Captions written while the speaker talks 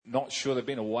not sure. They've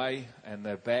been away and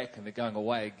they're back and they're going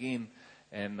away again.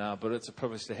 But it's a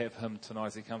privilege to have him tonight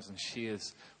as he comes and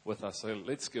shares with us. So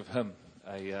let's give him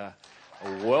a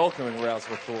welcoming round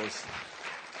of applause.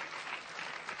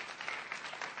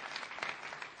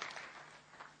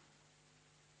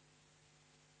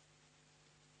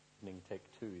 Evening, take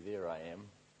two. There I am.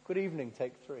 Good evening,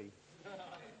 take three.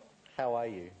 How are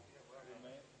you?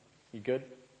 You good?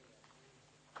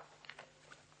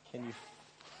 Can you?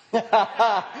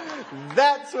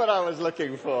 That's what I was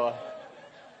looking for.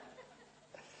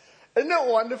 Isn't it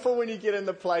wonderful when you get in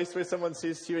the place where someone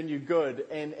says to you and you're good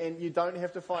and you don't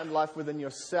have to find life within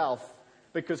yourself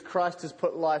because Christ has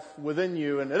put life within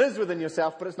you and it is within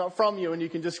yourself, but it's not from you and you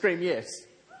can just scream yes.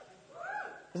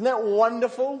 Isn't that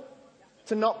wonderful?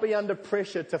 To not be under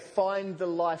pressure to find the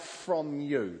life from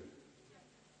you,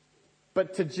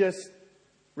 but to just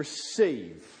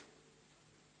receive.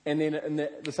 And then in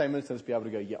the same instance be able to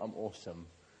go, yeah, I'm awesome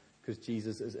because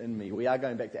Jesus is in me. We are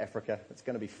going back to Africa. It's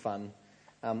going to be fun.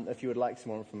 If you would like some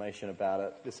more information about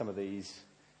it, there's some of these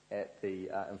at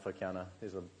the info counter.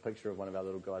 There's a picture of one of our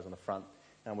little guys on the front.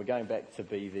 And we're going back to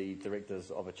be the directors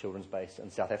of a children's base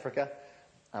in South Africa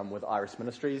with Iris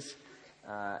Ministries.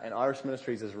 And Iris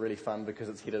Ministries is really fun because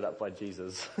it's headed up by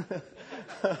Jesus.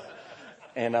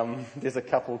 And there's a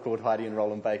couple called Heidi and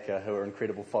Roland Baker who are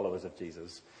incredible followers of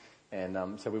Jesus.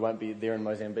 And so we won't be there in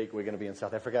Mozambique. We're going to be in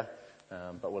South Africa.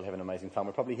 But we'll have an amazing time.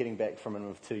 We're probably heading back from in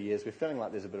with 2 years. We're feeling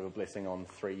like there's a bit of a blessing on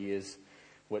 3 years,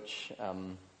 which,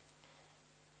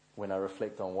 when I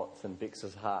reflect on what's in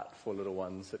Bex's heart for little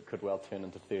ones, it could well turn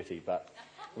into 30. But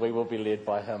we will be led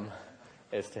by him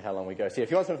as to how long we go. So if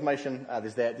you want some information,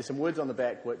 there's that. There's some words on the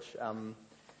back which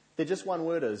they're just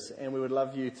one-worders, and we would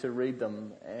love you to read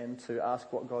them and to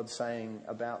ask what God's saying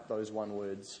about those one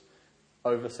words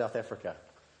over South Africa.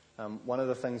 One of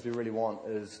the things we really want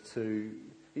is to...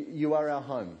 You are our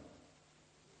home.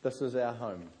 This is our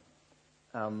home.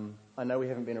 I know we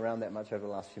haven't been around that much over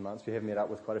the last few months. We have met up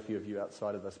with quite a few of you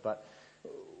outside of this, but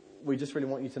we just really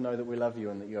want you to know that we love you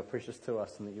and that you are precious to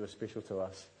us and that you are special to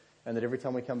us. And that every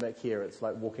time we come back here, it's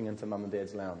like walking into Mum and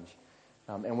Dad's lounge.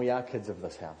 And we are kids of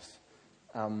this house.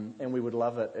 And we would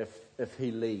love it if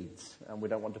he leads. We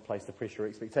don't want to place the pressure or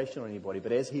expectation on anybody,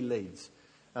 but as he leads,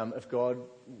 if God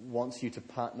wants you to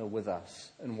partner with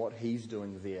us in what he's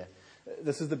doing there,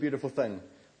 this is the beautiful thing.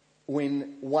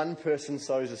 When one person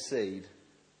sows a seed,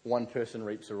 one person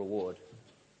reaps a reward.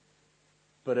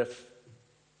 But if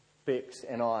Bex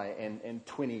and I and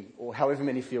 20 or however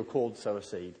many feel called sow a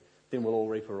seed, then we'll all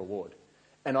reap a reward.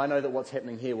 And I know that what's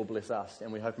happening here will bless us,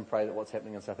 and we hope and pray that what's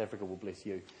happening in South Africa will bless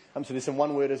you. So there's some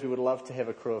one-worders. We would love to have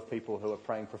a crew of people who are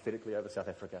praying prophetically over South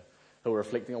Africa, who are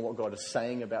reflecting on what God is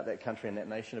saying about that country and that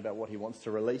nation, about what he wants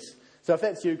to release. So if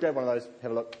that's you, grab one of those,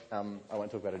 have a look. I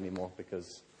won't talk about it anymore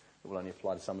because it will only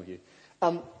apply to some of you.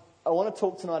 I want to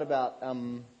talk tonight about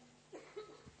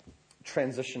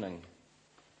transitioning.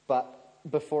 But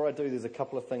before I do, there's a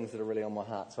couple of things that are really on my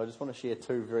heart. So I just want to share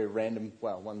two very random,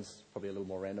 well, one's probably a little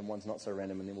more random, one's not so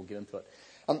random, and then we'll get into it.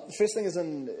 The first thing is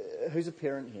who's a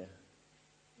parent here?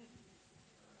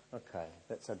 Okay,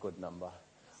 that's a good number.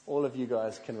 All of you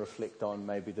guys can reflect on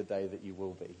maybe the day that you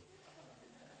will be.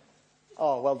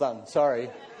 Oh, well done. Sorry.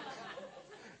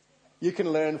 You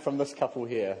can learn from this couple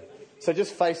here. So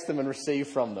just face them and receive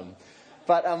from them.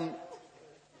 But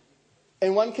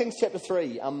in 1 Kings chapter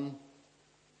 3,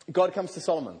 God comes to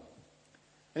Solomon.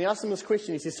 And he asks him this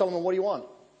question. He says, Solomon, what do you want?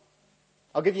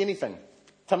 I'll give you anything.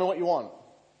 Tell me what you want.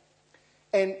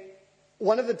 And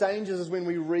one of the dangers is when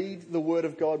we read the word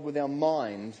of God with our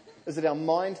mind, is that our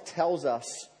mind tells us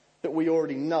that we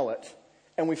already know it,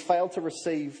 and we fail to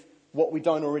receive what we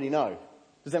don't already know.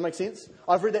 Does that make sense?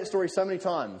 I've read that story so many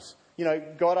times. You know,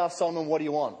 God asked Solomon, what do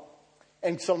you want?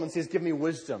 And Solomon says, give me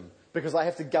wisdom, because I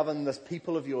have to govern this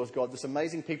people of yours, God, this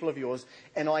amazing people of yours,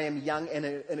 and I am young and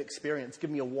inexperienced. Give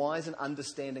me a wise and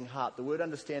understanding heart. The word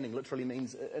understanding literally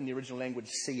means, in the original language,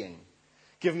 seeing.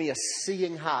 Give me a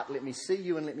seeing heart. Let me see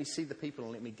you and let me see the people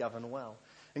and let me govern well.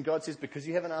 And God says, because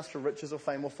you haven't asked for riches or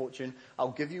fame or fortune,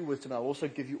 I'll give you wisdom. I'll also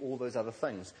give you all those other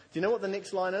things. Do you know what the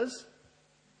next line is?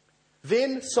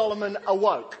 Then Solomon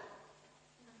awoke.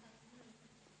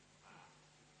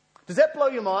 Does that blow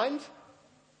your mind?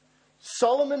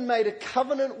 Solomon made a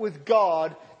covenant with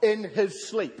God in his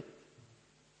sleep.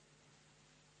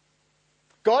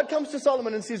 God comes to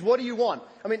Solomon and says, what do you want?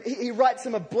 I mean, he writes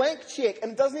him a blank check,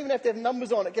 and it doesn't even have to have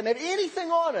numbers on it. It can have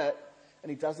anything on it. And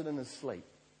he does it in his sleep.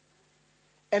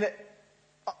 And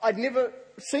I'd never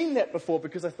seen that before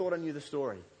because I thought I knew the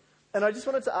story. And I just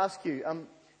wanted to ask you,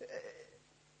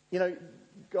 you know,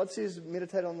 God says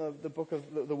meditate on the book of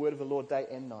the word of the Lord day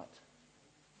and night.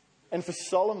 And for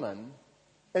Solomon,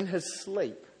 in his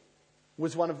sleep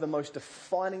was one of the most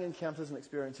defining encounters and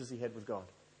experiences he had with God.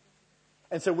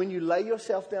 And so when you lay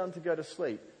yourself down to go to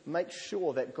sleep, make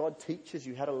sure that God teaches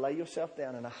you how to lay yourself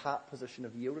down in a heart position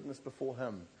of yieldedness before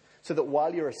him, so that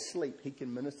while you're asleep, he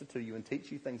can minister to you and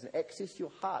teach you things and access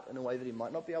your heart in a way that he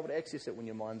might not be able to access it when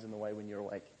your mind's in the way when you're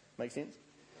awake. Make sense?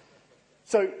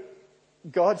 So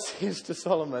God says to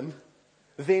Solomon,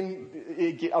 then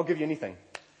I'll give you anything.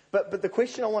 But the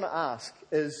question I want to ask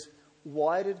is,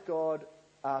 why did God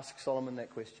ask Solomon that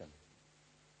question?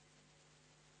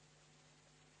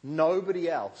 Nobody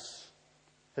else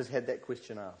has had that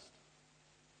question asked.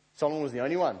 Solomon was the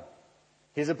only one.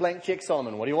 Here's a blank check,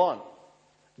 Solomon. What do you want?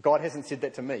 God hasn't said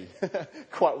that to me.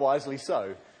 Quite wisely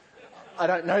so. I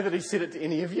don't know that he said it to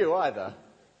any of you either.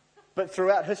 But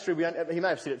throughout history, he may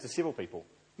have said it to several people.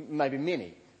 Maybe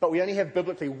many. But we only have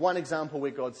biblically one example where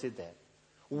God said that.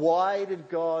 Why did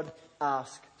God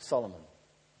ask Solomon?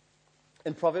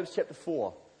 In Proverbs chapter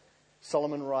 4,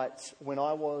 Solomon writes, when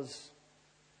I was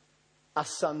a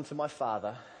son to my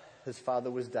father, his father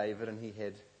was David and he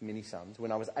had many sons.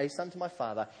 When I was a son to my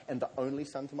father and the only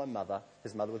son to my mother,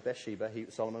 his mother was Bathsheba,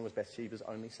 Solomon was Bathsheba's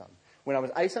only son. When I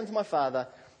was a son to my father,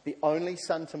 the only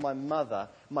son to my mother,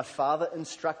 my father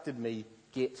instructed me,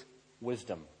 get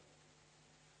wisdom.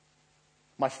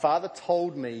 My father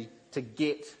told me to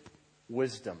get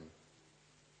wisdom.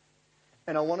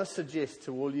 And I want to suggest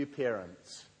to all you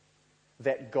parents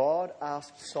that God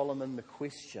asked Solomon the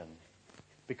question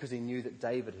because he knew that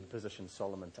David had positioned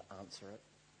Solomon to answer it.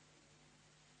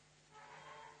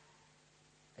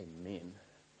 Amen.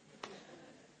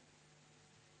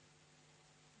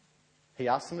 He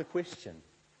asked him the question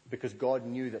because God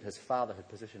knew that his father had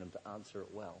positioned him to answer it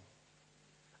well.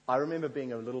 I remember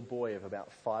being a little boy of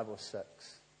about 5 or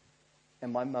 6,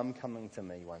 and my mum coming to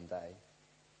me one day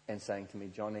and saying to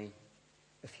me, Johnny,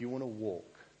 if you want to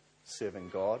walk serving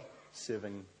God,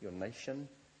 serving your nation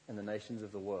and the nations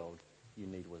of the world, you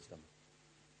need wisdom.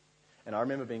 And I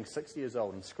remember being 6 years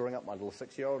old and screwing up my little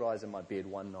 6-year-old eyes in my bed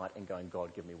one night and going,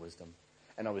 God, give me wisdom.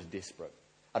 And I was desperate.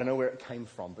 I don't know where it came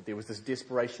from, but there was this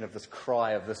desperation of this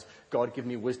cry of this, God, give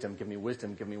me wisdom, give me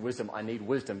wisdom, give me wisdom. I need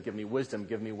wisdom, give me wisdom,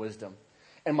 give me wisdom.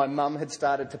 And my mum had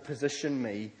started to position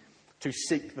me to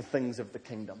seek the things of the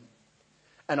kingdom.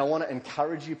 And I want to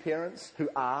encourage you parents who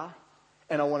are,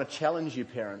 and I want to challenge you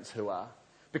parents who are,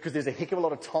 because there's a heck of a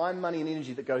lot of time, money and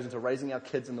energy that goes into raising our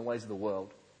kids in the ways of the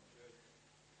world.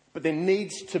 But there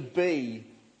needs to be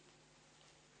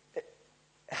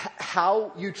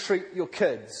how you treat your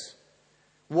kids,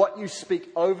 what you speak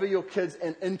over your kids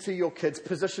and into your kids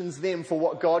positions them for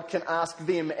what God can ask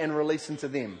them and release into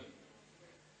them.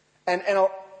 And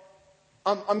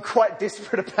I'm quite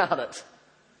desperate about it.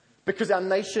 Because our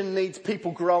nation needs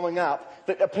people growing up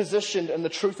that are positioned in the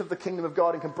truth of the kingdom of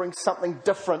God and can bring something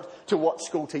different to what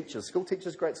school teaches. School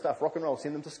teaches great stuff. Rock and roll,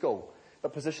 send them to school.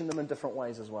 But position them in different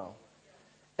ways as well.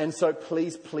 And so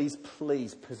please, please,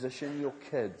 please position your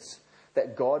kids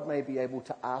that God may be able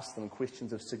to ask them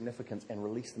questions of significance and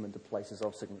release them into places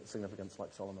of significance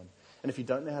like Solomon. And if you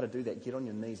don't know how to do that, get on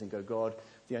your knees and go, God,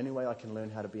 the only way I can learn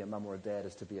how to be a mum or a dad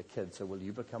is to be a kid. So will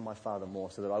you become my father more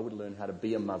so that I would learn how to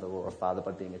be a mother or a father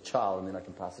by being a child, and then I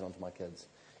can pass it on to my kids.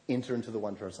 Enter into the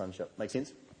wonder of sonship. Make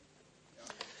sense?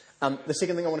 The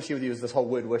second thing I want to share with you is this whole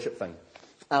word worship thing.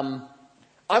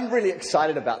 I'm really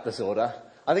excited about this order.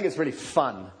 I think it's really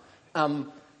fun.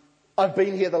 I've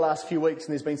been here the last few weeks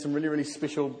and there's been some really, really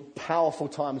special, powerful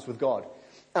times with God.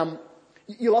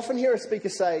 You'll often hear a speaker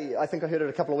say, I think I heard it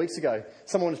a couple of weeks ago,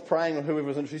 someone was praying or whoever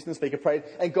was introducing the speaker prayed,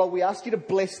 and God, we ask you to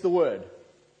bless the word.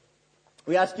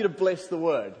 We ask you to bless the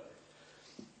word.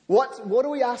 What are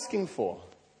we asking for?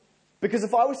 Because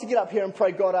if I was to get up here and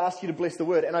pray, God, I ask you to bless the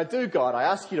word, and I do, God, I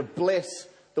ask you to bless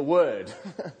the word.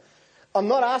 I'm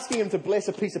not asking him to bless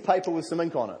a piece of paper with some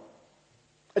ink on it.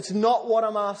 It's not what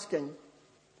I'm asking.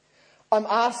 I'm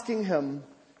asking him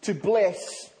to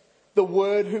bless the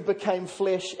Word who became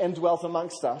flesh and dwelt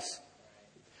amongst us.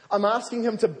 I'm asking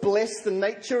him to bless the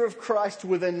nature of Christ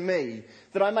within me,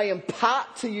 that I may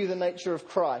impart to you the nature of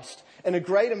Christ in a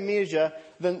greater measure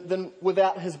than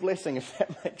without his blessing, if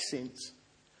that makes sense.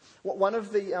 One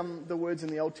of the words in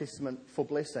the Old Testament for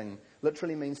blessing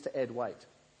literally means to add weight.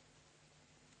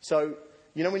 So,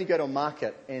 you know when you go to a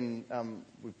market, and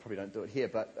we probably don't do it here,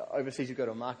 but overseas you go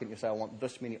to a market and you say, I want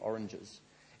this many oranges.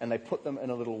 And they put them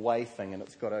in a little weigh thing, and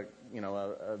it's got you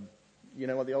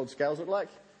know what the old scales look like?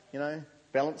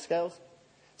 Balance scales.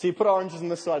 So you put oranges on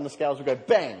this side and the scales would go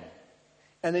bang.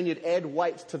 And then you'd add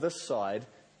weight to this side,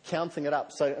 counting it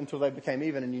up until they became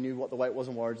even and you knew what the weight was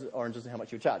on oranges and how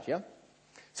much you would charge, yeah?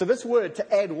 So this word,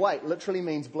 to add weight, literally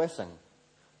means blessing.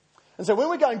 And so when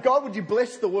we're going, God, would you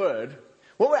bless the word?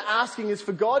 What we're asking is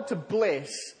for God to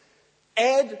bless,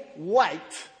 add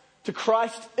weight to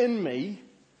Christ in me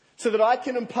so that I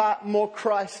can impart more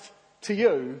Christ to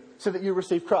you so that you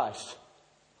receive Christ.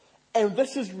 And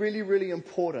this is really, really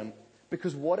important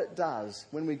because what it does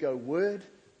when we go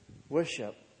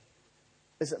worship,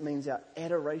 is it means our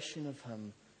adoration of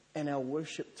Him and our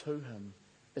worship to Him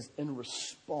is in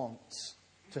response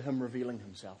to Him revealing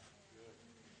Himself.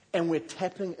 And we're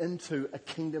tapping into a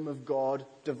kingdom of God,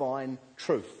 divine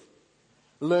truth.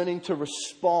 Learning to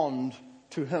respond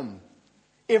to Him.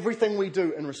 Everything we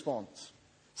do in response.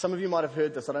 Some of you might have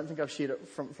heard this. I don't think I've shared it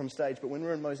from stage. But when we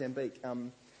were in Mozambique,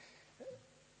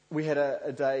 we had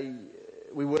a day,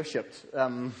 we worshipped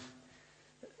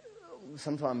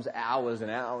sometimes hours and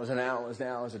hours and hours and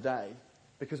hours a day.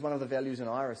 Because one of the values in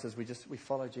Iris is we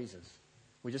follow Jesus.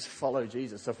 We just follow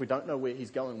Jesus. So if we don't know where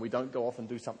He's going, we don't go off and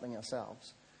do something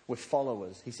ourselves. We're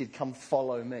followers. He said, come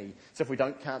follow me. So if we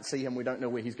can't see Him, we don't know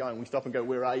where He's going, we stop and go,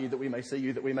 where are you, that we may see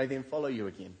you, that we may then follow you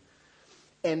again.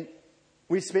 And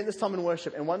we spent this time in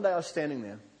worship, and one day I was standing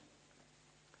there,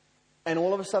 and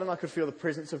all of a sudden I could feel the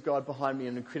presence of God behind me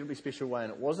in an incredibly special way,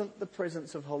 and it wasn't the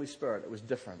presence of Holy Spirit, it was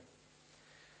different.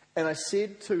 And I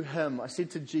said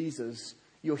to Jesus,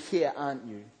 you're here, aren't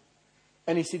you?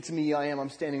 And He said to me, yeah, I am, I'm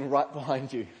standing right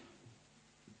behind you.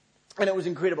 And it was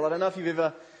incredible. I don't know if you've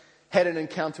ever had an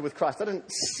encounter with Christ. I didn't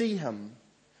see Him,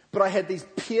 but I had these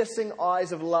piercing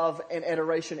eyes of love and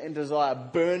adoration and desire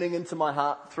burning into my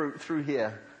heart through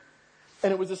here.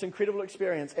 And it was this incredible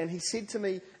experience. And He said to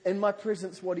me, in my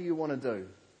presence, what do you want to do?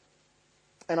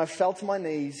 And I fell to my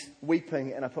knees,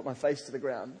 weeping, and I put my face to the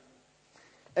ground.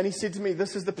 And He said to me,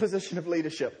 this is the position of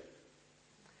leadership.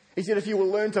 He said, if you will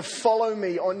learn to follow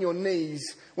me on your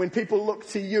knees, when people look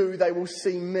to you, they will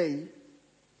see me.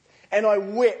 And I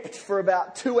wept for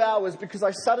about 2 hours because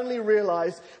I suddenly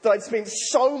realized that I'd spent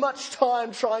so much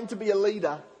time trying to be a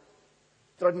leader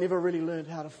that I'd never really learned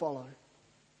how to follow.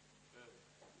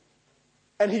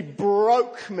 And He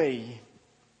broke me.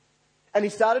 And He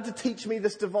started to teach me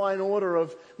this divine order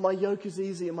of my yoke is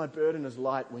easy and my burden is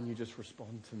light when you just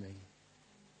respond to me.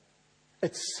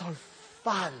 It's so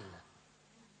fun.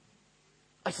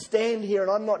 I stand here and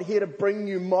I'm not here to bring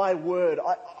you my word.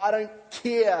 I don't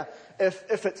care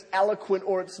if it's eloquent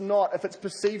or it's not, if it's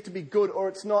perceived to be good or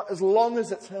it's not, as long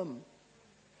as it's Him.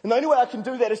 And the only way I can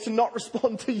do that is to not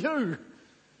respond to you.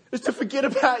 Is to forget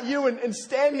about you and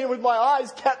stand here with my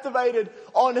eyes captivated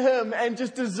on Him and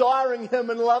just desiring Him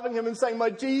and loving Him and saying,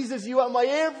 my Jesus, you are my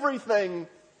everything.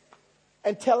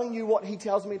 And telling you what He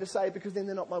tells me to say, because then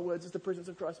they're not my words, it's the presence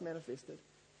of Christ manifested.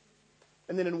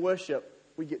 And then in worship,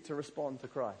 we get to respond to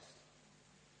Christ.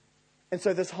 And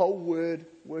so this whole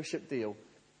worship deal,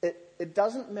 it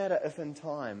doesn't matter if in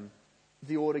time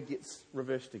the order gets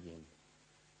reversed again.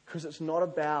 Because it's not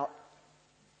about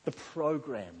the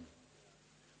program.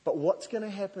 But what's going to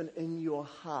happen in your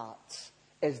hearts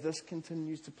as this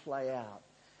continues to play out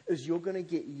is you're going to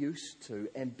get used to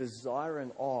and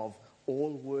desiring of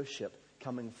all worship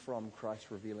coming from Christ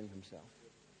revealing Himself.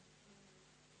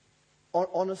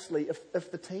 Honestly,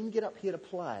 if the team get up here to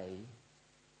play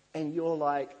and you're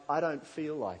like, I don't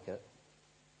feel like it,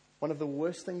 one of the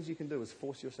worst things you can do is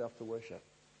force yourself to worship.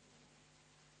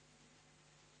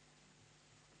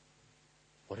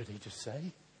 What did he just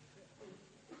say?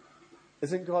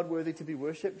 Isn't God worthy to be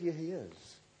worshipped? Yeah, He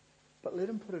is. But let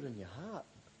Him put it in your heart.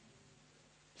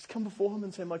 Just come before Him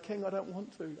and say, my King, I don't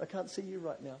want to. I can't see you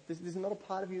right now. There's not a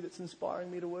part of you that's inspiring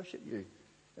me to worship you.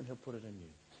 And He'll put it in you.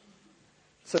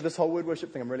 So this whole word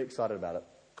worship thing, I'm really excited about it.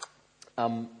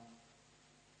 Never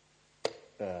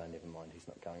mind, he's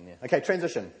not going there. Okay,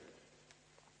 transition.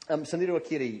 Sundiru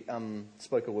Akiri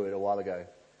spoke a word a while ago.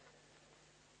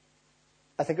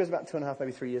 I think it was about 2.5,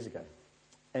 maybe 3 years ago.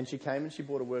 And she came and she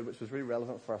brought a word which was really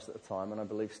relevant for us at the time, and I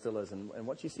believe still is. And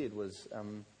what she said was,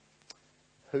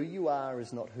 who you are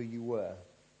is not who you were,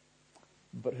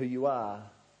 but who you are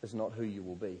is not who you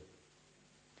will be.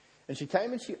 And she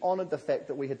came and she honoured the fact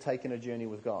that we had taken a journey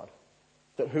with God.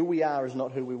 That who we are is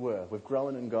not who we were. We've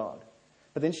grown in God.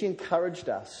 But then she encouraged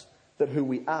us that who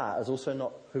we are is also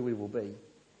not who we will be.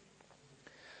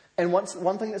 And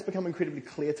one thing that's become incredibly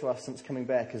clear to us since coming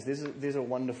back is there's a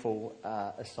wonderful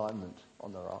assignment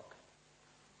on the rock.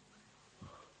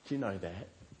 Do you know that?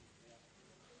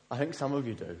 I think some of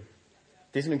you do.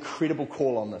 There's an incredible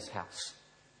call on this house.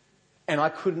 And I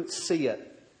couldn't see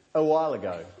it a while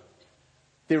ago.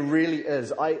 There really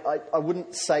is. I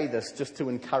wouldn't say this just to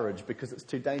encourage because it's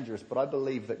too dangerous, but I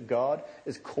believe that God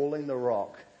is calling the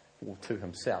rock to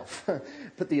Himself.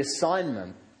 But the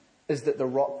assignment is that the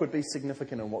rock would be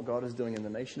significant in what God is doing in the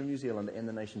nation of New Zealand and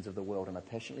the nations of the world, and I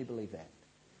passionately believe that.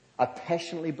 I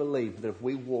passionately believe that if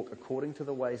we walk according to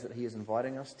the ways that he is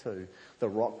inviting us to, the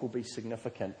rock will be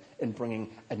significant in bringing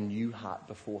a new heart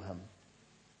before him.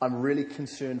 I'm really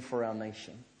concerned for our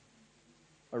nation.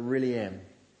 I really am.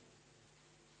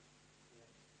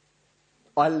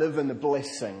 I live in the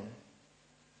blessing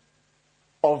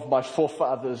of my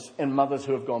forefathers and mothers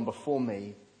who have gone before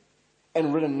me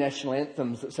and written national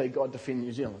anthems that say, God defend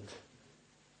New Zealand.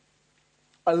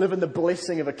 I live in the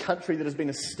blessing of a country that has been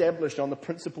established on the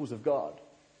principles of God.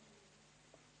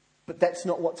 But that's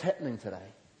not what's happening today.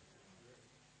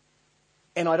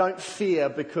 And I don't fear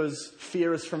because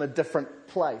fear is from a different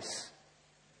place.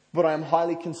 But I am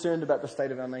highly concerned about the state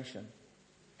of our nation.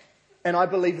 And I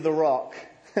believe the rock,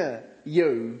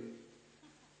 you,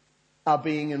 are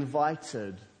being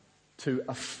invited to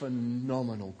a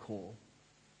phenomenal call.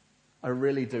 I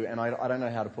really do. And I don't know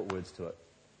how to put words to it.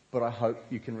 But I hope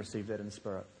you can receive that in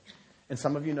spirit. And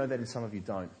some of you know that and some of you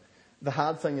don't. The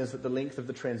hard thing is that the length of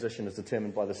the transition is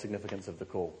determined by the significance of the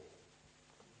call.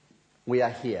 We are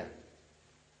here.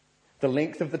 The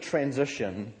length of the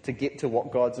transition to get to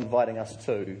what God's inviting us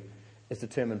to is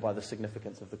determined by the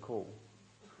significance of the call.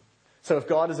 So if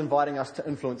God is inviting us to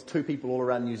influence 2 people all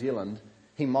around New Zealand,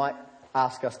 he might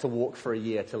ask us to walk for a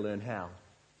year to learn how.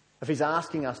 If he's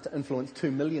asking us to influence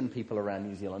 2 million people around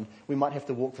New Zealand, we might have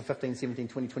to walk for 15, 17,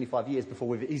 20, 25 years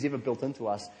before he's ever built into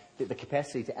us the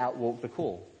capacity to outwalk the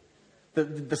call.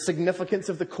 The significance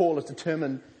of the call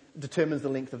determines the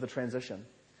length of the transition.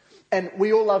 And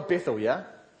we all love Bethel, yeah?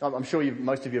 I'm sure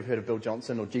most of you have heard of Bill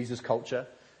Johnson or Jesus Culture.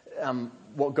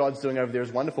 What God's doing over there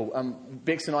is wonderful.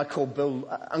 Bex and I call Bill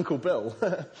Uncle Bill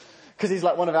because he's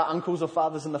like one of our uncles or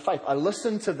fathers in the faith. I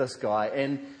listen to this guy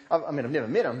and, I've never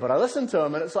met him, but I listen to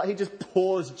him and it's like he just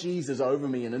pours Jesus over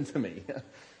me and into me.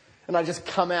 And I just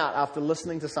come out after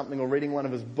listening to something or reading one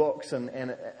of his books and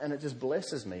it just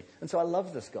blesses me. And so I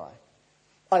love this guy.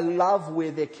 I love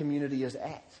where their community is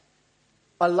at.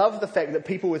 I love the fact that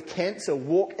people with cancer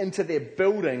walk into their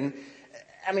building.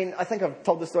 I mean, I think I've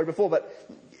told this story before,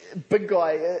 but big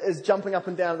guy is jumping up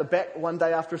and down at the back one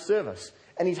day after a service.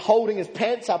 And he's holding his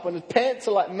pants up and his pants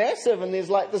are like massive and there's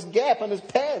like this gap in his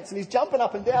pants. And he's jumping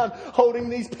up and down holding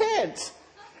these pants.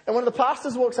 And one of the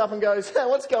pastors walks up and goes, hey,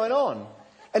 what's going on?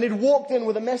 And he'd walked in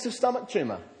with a massive stomach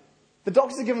tumour. The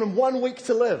doctors had given him 1 week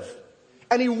to live.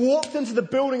 And he walked into the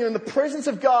building and in the presence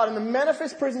of God, and the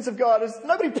manifest presence of God is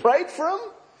nobody prayed for him.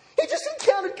 He just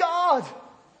encountered God.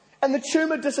 And the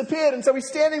tumour disappeared. And so he's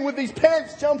standing with these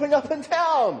pants jumping up and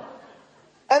down.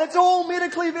 And it's all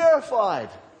medically verified.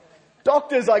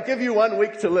 Doctors, I give you 1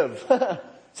 week to live.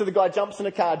 So the guy jumps in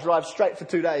a car, drives straight for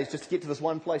 2 days just to get to this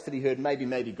one place that he heard maybe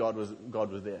God was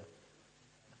there.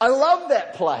 I love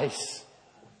that place.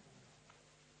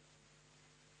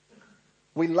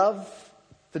 We love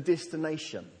the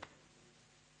destination.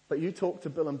 But you talk to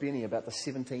Bill and Benny about the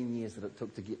 17 years that it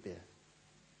took to get there.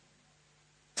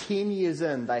 10 years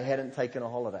in, they hadn't taken a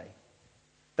holiday.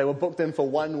 They were booked in for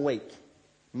 1 week,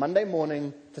 Monday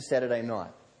morning to Saturday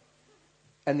night.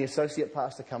 And the associate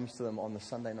pastor comes to them on the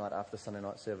Sunday night after Sunday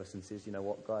night service and says, you know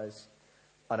what, guys,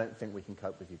 I don't think we can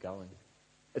cope with you going.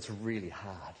 It's really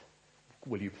hard.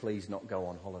 Will you please not go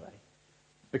on holiday?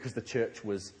 Because the church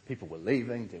people were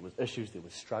leaving, there was issues, there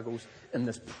was struggles in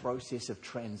this process of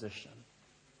transition.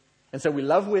 And so we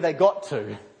love where they got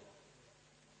to,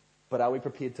 but are we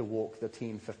prepared to walk the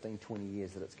 10, 15, 20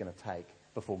 years that it's going to take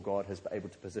before God is able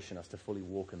to position us to fully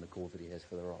walk in the call that he has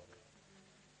for the rock?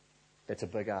 That's a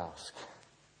big ask.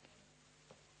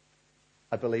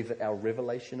 I believe that our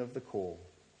revelation of the call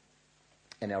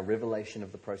and our revelation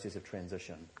of the process of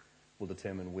transition will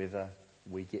determine whether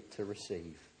we get to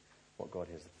receive what God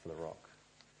has for the rock.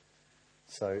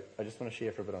 So I just want to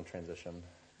share for a bit on transition,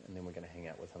 and then we're going to hang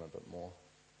out with him a bit more.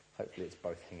 Hopefully it's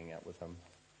both hanging out with him.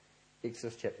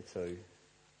 Exodus chapter 2.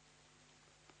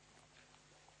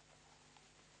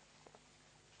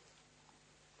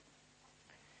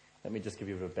 Let me just give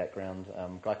you a bit of background. A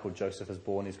guy called Joseph is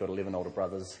born. He's got 11 older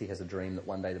brothers. He has a dream that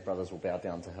one day the brothers will bow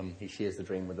down to him. He shares the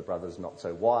dream with the brothers, not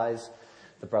so wise.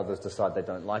 The brothers decide they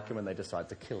don't like him and they decide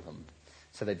to kill him.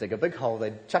 So they dig a big hole,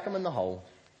 they chuck him in the hole,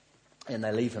 and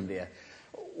they leave him there.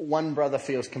 One brother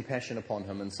feels compassion upon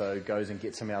him and so goes and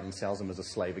gets him out and sells him as a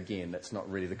slave again. That's not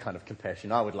really the kind of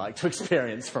compassion I would like to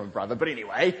experience from a brother. But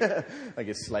anyway, I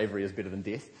guess slavery is better than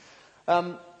death.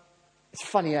 It's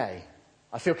funny, eh?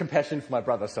 I feel compassion for my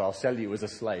brother, so I'll sell you as a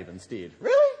slave instead.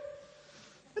 Really?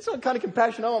 That's not the kind of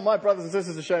compassion I want my brothers and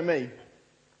sisters to show me.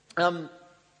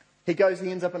 He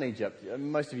ends up in Egypt.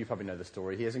 Most of you probably know the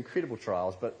story. He has incredible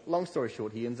trials, but long story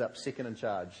short, he ends up second in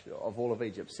charge of all of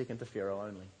Egypt, second to Pharaoh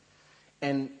only.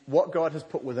 And what God has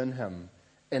put within him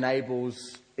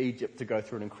enables Egypt to go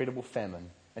through an incredible famine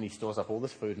And he stores up all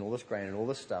this food and all this grain and all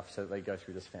this stuff so that they go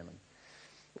through this famine.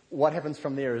 What happens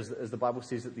from there is the Bible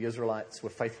says that the Israelites were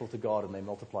faithful to God and they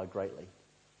multiplied greatly.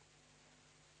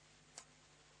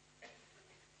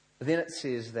 Then it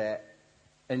says that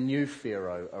a new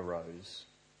Pharaoh arose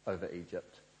over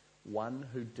Egypt, one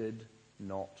who did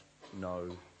not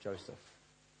know Joseph.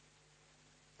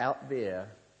 Out there,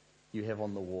 you have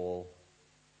on the wall,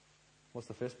 what's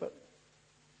the first bit?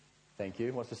 Thank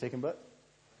you. What's the second bit?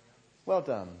 Well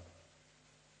done.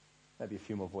 Maybe a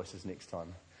few more voices next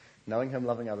time. Knowing him,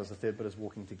 loving others. The third bit is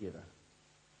walking together.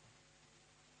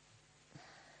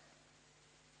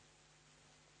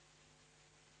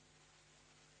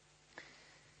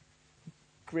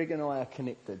 Greg and I are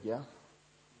connected, yeah?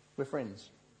 We're friends.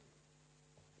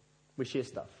 We share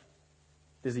stuff.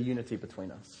 There's a unity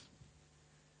between us.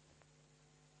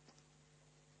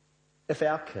 If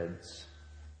our kids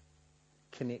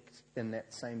connect in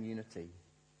that same unity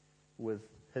with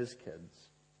his kids,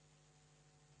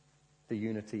 the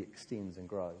unity extends and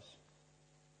grows.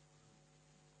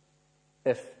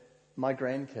 If my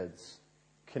grandkids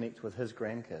connect with his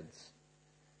grandkids,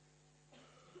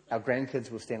 our grandkids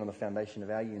will stand on the foundation of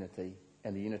our unity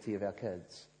and the unity of our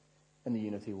kids, and the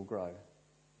unity will grow.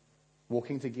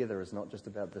 Walking together is not just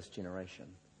about this generation.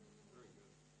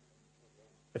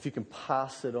 If you can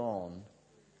pass it on,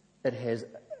 it has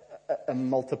a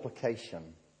multiplication.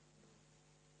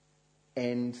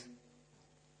 And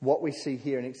what we see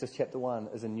here in Exodus chapter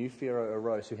 1 is a new Pharaoh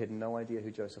arose who had no idea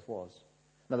who Joseph was.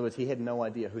 In other words, he had no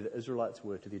idea who the Israelites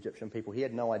were to the Egyptian people. He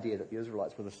had no idea that the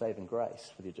Israelites were the saving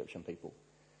grace for the Egyptian people.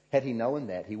 Had he known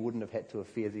that, he wouldn't have had to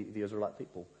fear the Israelite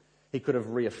people. He could have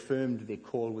reaffirmed their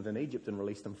call within Egypt and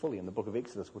released them fully, and the book of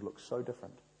Exodus would look so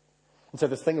different. And so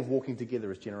this thing of walking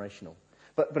together is generational.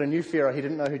 But a new Pharaoh, he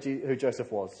didn't know who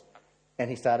Joseph was, and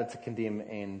he started to condemn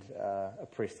and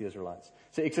oppress the Israelites.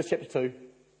 So Exodus chapter 2,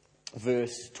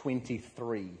 verse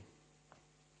 23.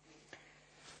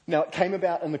 Now it came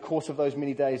about in the course of those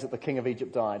many days that the king of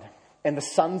Egypt died, and the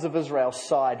sons of Israel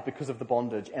sighed because of the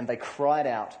bondage, and they cried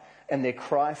out, and their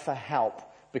cry for help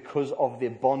because of their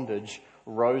bondage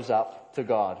rose up to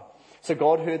God. So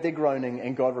God heard their groaning,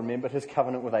 and God remembered his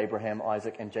covenant with Abraham,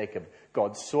 Isaac, and Jacob.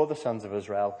 God saw the sons of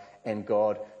Israel, and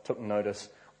God took notice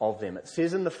of them. It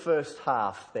says in the first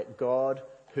half that God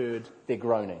heard their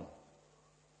groaning.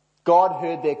 God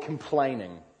heard their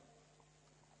complaining.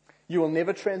 You will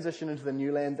never transition into the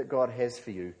new land that God has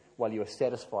for you while you are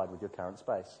satisfied with your current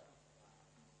space.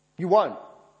 You won't.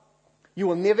 You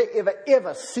will never, ever,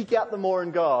 ever seek out the more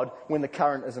in God when the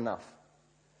current is enough.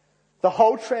 The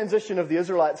whole transition of the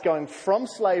Israelites going from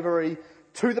slavery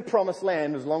to the promised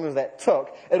land, as long as that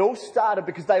took, it all started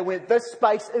because they went, this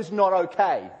space is not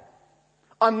okay.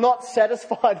 I'm not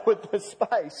satisfied with this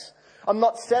space. I'm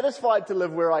not satisfied to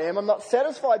live where I am. I'm not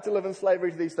satisfied to live in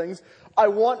slavery to these things. I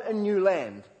want a new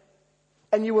land.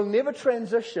 And you will never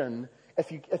transition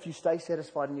if you stay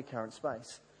satisfied in your current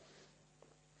space.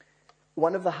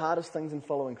 One of the hardest things in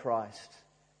following Christ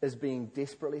is being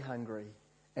desperately hungry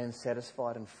and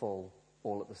satisfied and full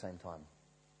all at the same time.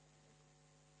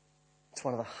 It's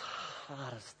one of the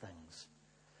hardest things,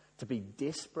 to be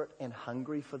desperate and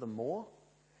hungry for the more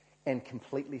and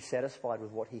completely satisfied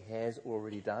with what he has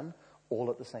already done all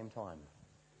at the same time.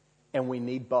 And we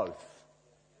need both.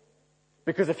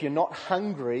 Because if you're not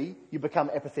hungry, you become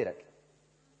apathetic.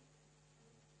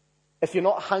 If you're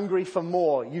not hungry for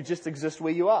more, you just exist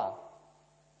where you are.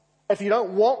 If you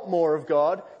don't want more of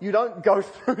God, you don't go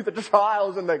through the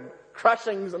trials and the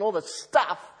crushings and all the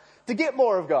stuff to get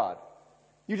more of God.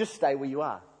 You just stay where you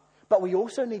are. But we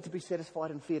also need to be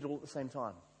satisfied and fed all at the same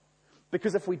time.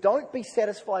 Because if we don't be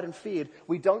satisfied and fed,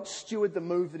 we don't steward the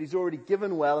move that he's already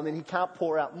given well, and then he can't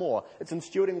pour out more. It's in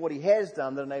stewarding what he has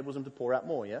done that enables him to pour out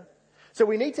more, yeah? So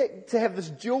we need to have this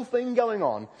dual thing going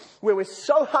on, where we're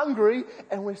so hungry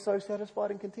and we're so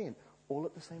satisfied and content, all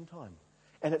at the same time.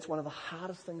 And it's one of the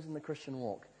hardest things in the Christian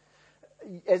walk.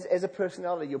 As a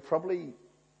personality, you'll probably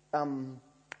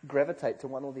gravitate to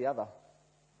one or the other.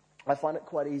 I find it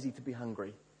quite easy to be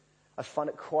hungry. I find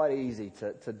it quite easy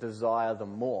to desire the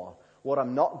more. What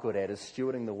I'm not good at is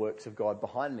stewarding the works of God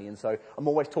behind me. And so I'm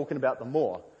always talking about the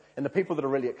more. And the people that are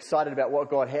really excited about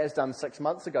what God has done 6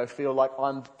 months ago feel like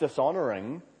I'm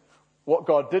dishonoring what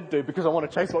God did do because I want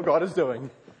to chase what God is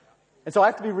doing. And so I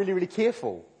have to be really, really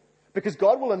careful. Because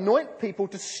God will anoint people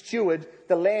to steward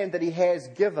the land that he has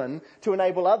given to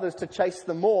enable others to chase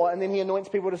the more. And then he anoints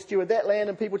people to steward that land,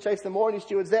 and people chase the more, and he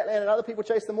stewards that land and other people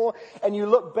chase the more. And you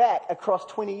look back across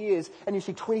 20 years and you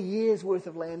see 20 years worth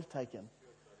of land taken.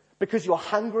 Because you're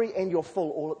hungry and you're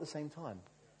full all at the same time.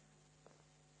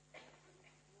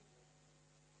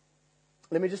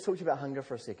 Let me just talk to you about hunger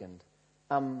for a second.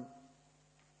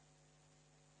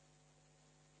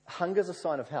 Hunger's a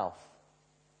sign of health.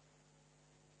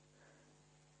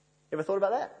 Ever thought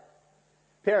about that?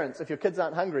 Parents, if your kids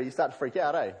aren't hungry, you start to freak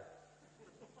out, eh?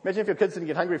 Imagine if your kids didn't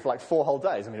get hungry for like 4 whole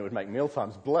days. I mean, it would make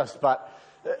mealtimes bliss, but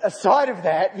aside of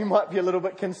that, you might be a little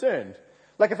bit concerned.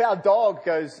 Like if our dog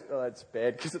goes, oh, it's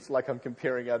bad because it's like I'm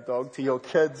comparing our dog to your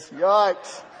kids.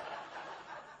 Yikes.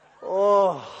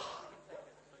 Oh,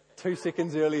 2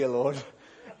 seconds earlier, Lord.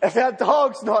 If our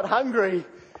dog's not hungry,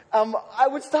 I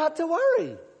would start to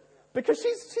worry because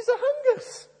she's a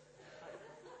hungus.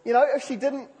 You know, if she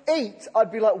didn't eat,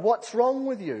 I'd be like, what's wrong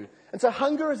with you? And so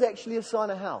hunger is actually a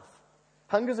sign of health.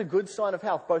 Hunger is a good sign of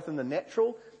health, both in the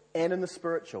natural and in the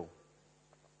spiritual.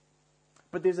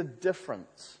 But there's a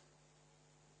difference.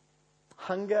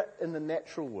 Hunger in the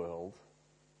natural world,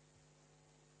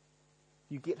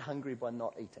 you get hungry by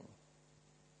not eating.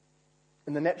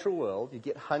 In the natural world, you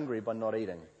get hungry by not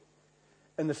eating.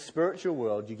 In the spiritual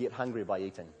world, you get hungry by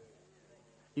eating.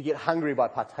 You get hungry by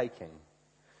partaking.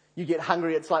 You get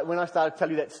hungry. It's like when I started to tell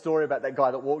you that story about that guy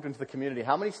that walked into the community.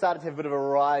 How many started to have a bit of a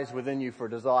rise within you for a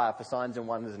desire for signs and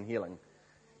wonders and healing?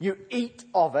 You eat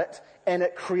of it, and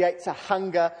it creates a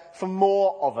hunger for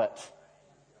more of it.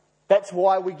 That's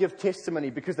why we give testimony,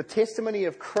 because the testimony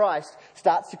of Christ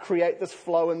starts to create this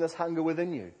flow and this hunger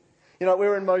within you. You know, we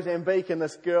were in Mozambique, and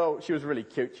this girl, she was really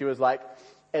cute. She was like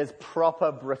as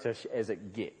proper British as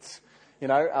it gets. You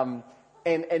know,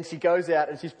 and she goes out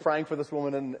and she's praying for this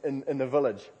woman in the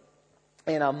village.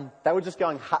 And they were just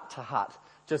going hut to hut,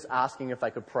 just asking if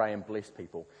they could pray and bless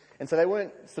people. And so they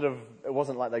weren't it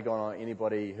wasn't like they're going on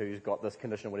anybody who's got this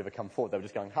condition or whatever come forward. They were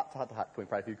just going hut to hut to hut. Can we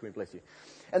pray for you? Can we bless you?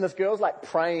 And this girl's like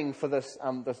praying for this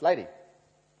lady.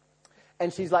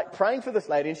 And she's like praying for this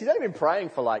lady, and she's only been praying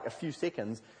for like a few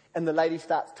seconds, and the lady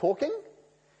starts talking,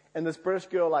 and this British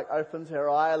girl like opens her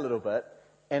eye a little bit,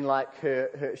 and like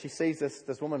she sees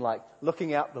this woman like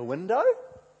looking out the window.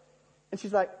 And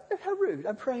she's like, oh, how rude,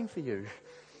 I'm praying for you.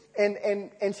 And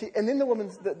then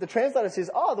the translator says,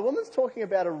 oh, the woman's talking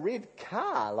about a red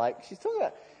car. Like, she's talking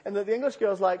about, and the English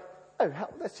girl's like, oh,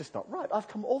 that's just not right. I've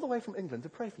come all the way from England to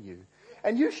pray for you.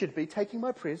 And you should be taking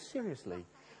my prayers seriously.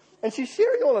 And she's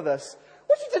sharing all of this.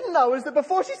 What she didn't know is that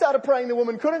before she started praying, the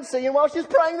woman couldn't see. And while she's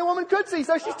praying, the woman could see.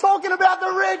 So she's talking about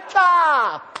the red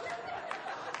car.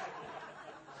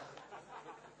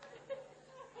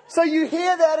 So you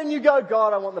hear that and you go,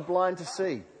 God, I want the blind to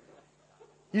see.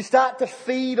 You start to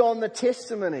feed on the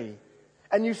testimony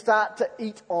and you start to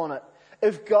eat on it.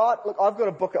 If God, look, I've got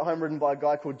a book at home written by a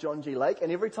guy called Jonny Gilling,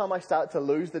 and every time I start to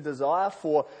lose the desire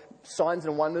for signs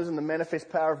and wonders and the manifest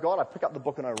power of God, I pick up the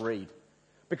book and I read.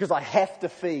 Because I have to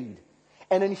feed.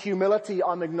 And in humility,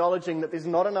 I'm acknowledging that there's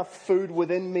not enough food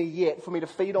within me yet for me to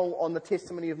feed on the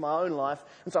testimony of my own life.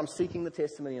 And so I'm seeking the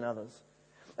testimony in others.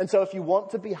 And so if you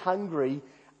want to be hungry,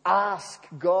 ask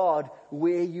God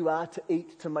where you are to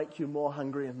eat to make you more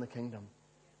hungry in the kingdom.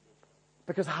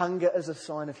 Because hunger is a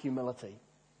sign of humility.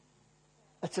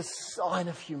 It's a sign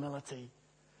of humility.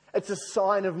 It's a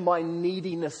sign of my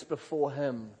neediness before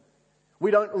Him.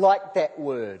 We don't like that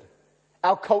word.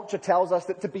 Our culture tells us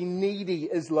that to be needy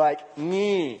is like,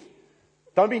 Nyeh.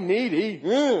 Don't be needy.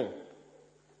 I'm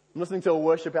listening to a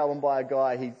worship album by a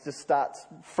guy. He just starts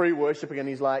free worshiping and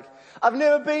he's like, I've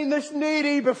never been this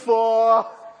needy before.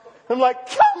 I'm like,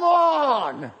 come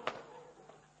on!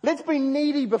 Let's be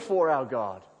needy before our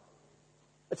God.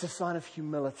 It's a sign of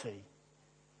humility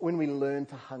when we learn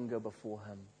to hunger before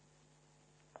Him.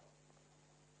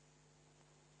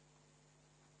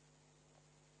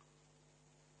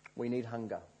 We need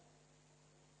hunger.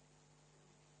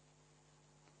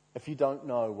 If you don't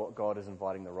know what God is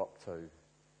inviting the rock to,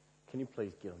 can you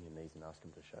please get on your knees and ask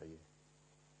Him to show you?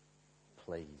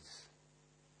 Please.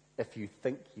 If you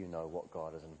think you know what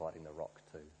God is inviting the rock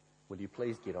to, will you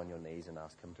please get on your knees and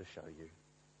ask Him to show you?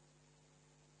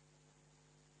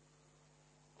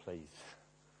 Please.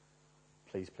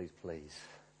 Please, please, please.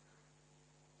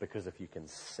 Because if you can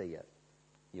see it,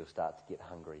 you'll start to get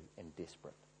hungry and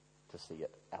desperate to see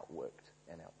it outworked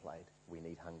and outplayed. We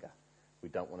need hunger. We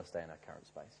don't want to stay in our current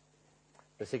space.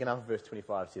 The second half of verse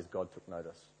 25 says God took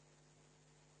notice.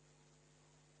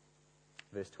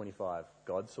 Verse 25,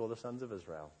 God saw the sons of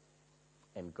Israel,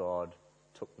 and God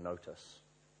took notice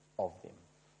of them.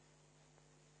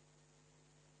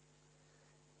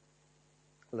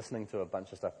 Listening to a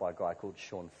bunch of stuff by a guy called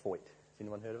Sean Foyt. Has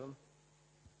anyone heard of him?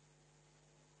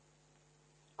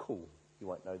 Cool. You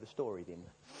won't know the story then.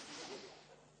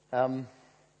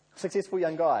 Successful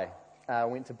young guy.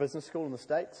 Went to business school in the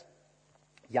States.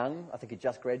 Young. I think he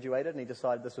just graduated, and he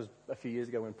decided, this was a few years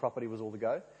ago when property was all the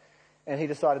go. And he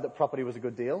decided that property was a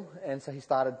good deal. And so he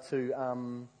started to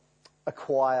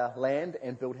acquire land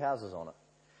and build houses on it.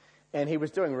 And he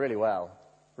was doing really well,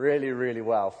 really, really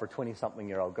well for a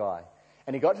 20-something-year-old guy.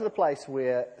 And he got to the place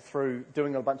where, through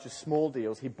doing a bunch of small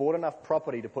deals, he bought enough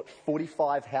property to put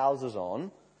 45 houses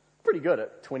on, pretty good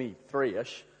at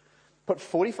 23-ish, put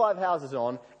 45 houses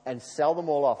on and sell them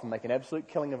all off and make an absolute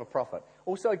killing of a profit.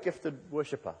 Also a gifted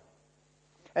worshipper.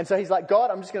 And so he's like,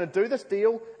 God, I'm just going to do this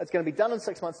deal. It's going to be done in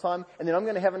 6 months' time, and then I'm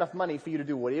going to have enough money for you to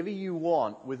do whatever you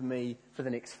want with me for the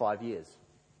next 5 years.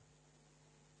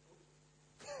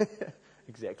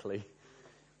 Exactly.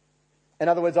 In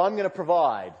other words, I'm going to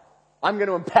provide. I'm going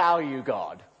to empower you,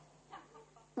 God.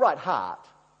 Right heart,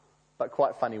 but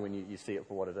quite funny when you see it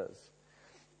for what it is.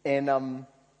 And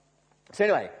so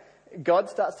anyway, God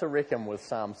starts to reckon with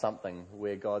Psalm something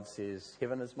where God says,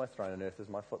 heaven is my throne and earth is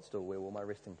my footstool. Where will my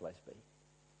resting place be?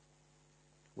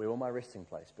 Where will my resting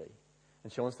place be?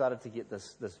 And Sean started to get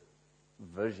this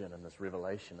vision and this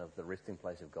revelation of the resting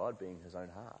place of God being his own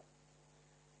heart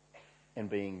and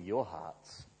being your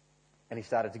hearts. And he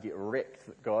started to get wrecked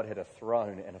that God had a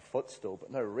throne and a footstool,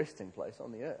 but no resting place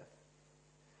on the earth.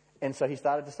 And so he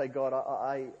started to say, God,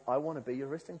 I want to be your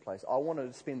resting place. I want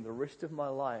to spend the rest of my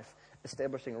life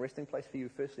establishing a resting place for you,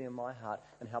 firstly in my heart,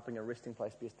 and helping a resting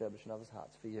place be established in others'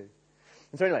 hearts for you.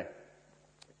 And so anyway,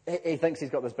 he thinks he's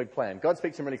got this big plan. God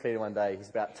speaks to him really clearly one day. He's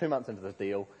about 2 months into this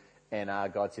deal, and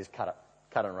God says, cut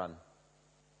and run.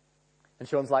 And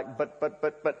Sean's like, but,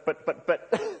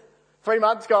 3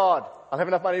 months, God. I'll have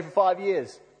enough money for 5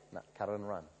 years. No, cut it and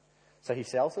run. So he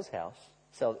sells his house,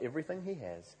 sells everything he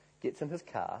has, gets in his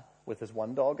car with his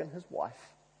one dog and his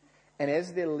wife. And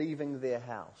as they're leaving their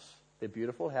house, their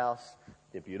beautiful house,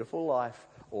 their beautiful life,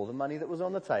 all the money that was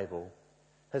on the table,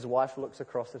 his wife looks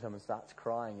across at him and starts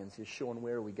crying and says, Sean,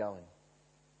 where are we going?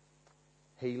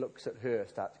 He looks at her,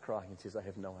 starts crying and says, I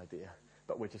have no idea,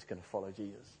 but we're just going to follow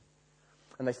Jesus.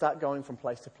 And they start going from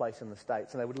place to place in the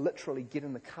States, and they would literally get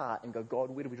in the car and go,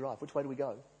 God, where do we drive? Which way do we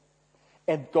go?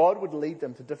 And God would lead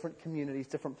them to different communities,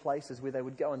 different places where they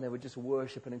would go, and they would just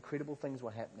worship, and incredible things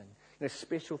were happening.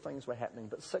 Special things were happening.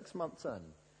 But 6 months in,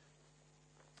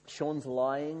 Sean's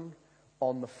lying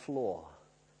on the floor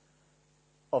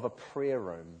of a prayer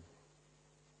room,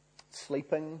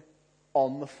 sleeping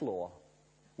on the floor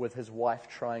with his wife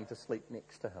trying to sleep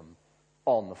next to him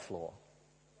on the floor.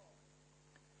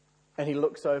 And he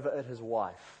looks over at his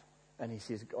wife and he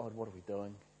says, God, what are we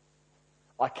doing?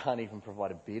 I can't even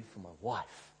provide a bed for my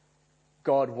wife.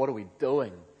 God, what are we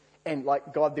doing? And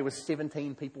like, God, there was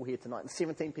 17 people here tonight, and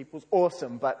 17 people is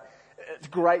awesome, but it's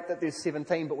great that there's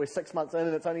 17, but we're 6 months in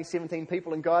and it's only 17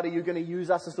 people, and God, are you going to use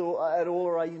us at all,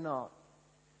 or are you not?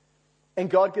 And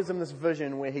God gives him this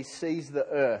vision where he sees the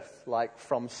earth like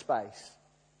from space.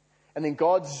 And then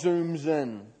God zooms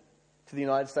in to the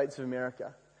United States of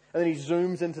America. And then he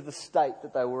zooms into the state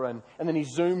that they were in. And then he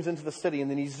zooms into the city.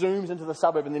 And then he zooms into the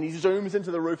suburb. And then he zooms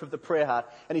into the roof of the prayer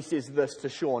hut. And he says this to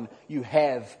Sean, you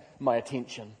have my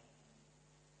attention.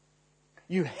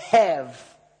 You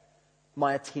have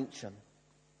my attention.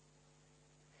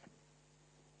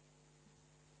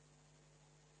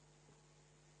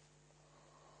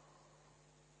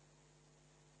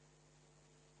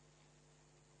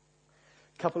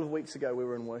 A couple of weeks ago we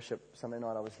were in worship. Sunday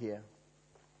night I was here.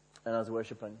 And I was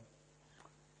worshipping.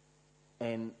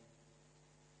 And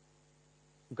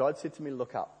God said to me,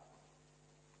 look up.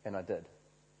 And I did.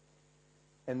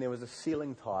 And there was a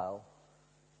ceiling tile.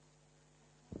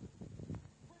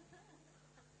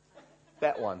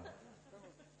 That one.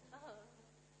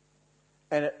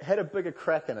 And it had a bigger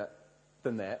crack in it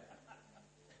than that.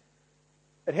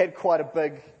 It had quite a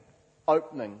big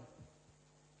opening.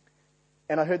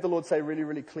 And I heard the Lord say really,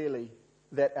 really clearly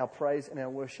that our praise and our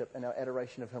worship and our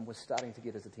adoration of Him was starting to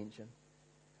get His attention.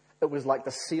 It was like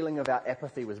the ceiling of our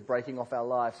apathy was breaking off our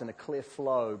lives, and a clear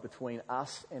flow between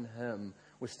us and Him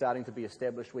was starting to be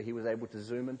established, where He was able to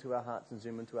zoom into our hearts and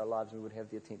zoom into our lives, and we would have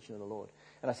the attention of the Lord.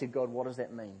 And I said, God, what does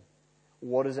that mean?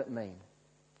 What does it mean?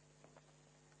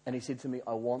 And He said to me,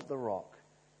 I want the rock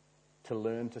to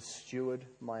learn to steward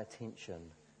my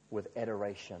attention with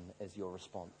adoration as your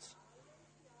response.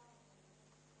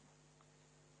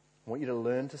 I want you to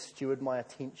learn to steward my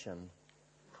attention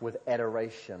with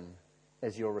adoration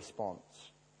as your response.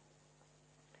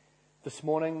 This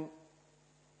morning,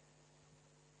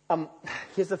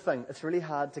 here's the thing. It's really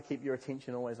hard to keep your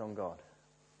attention always on God.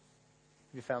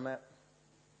 Have you found that?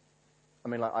 I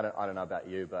mean, like, I don't know about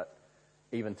you, but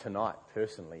even tonight,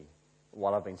 personally,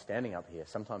 while I've been standing up here,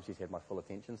 sometimes He's had my full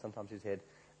attention, sometimes He's had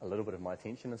a little bit of my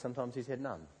attention, and sometimes He's had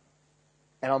none.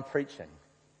 And I'm preaching.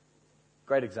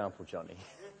 Great example, Jonny.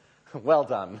 Well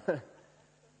done.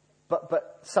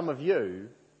 But some of you,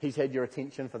 He's had your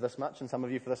attention for this much, and some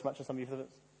of you for this much, and some of you for this.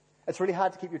 It's really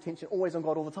hard to keep your attention always on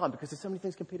God all the time because there's so many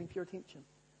things competing for your attention.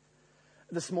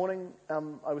 This morning,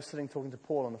 I was sitting talking to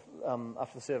Paul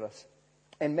after the service,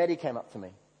 and Maddie came up to me.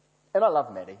 And I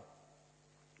love Maddie,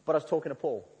 but I was talking to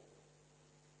Paul.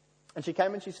 And she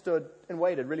came and she stood and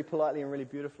waited really politely and really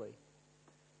beautifully.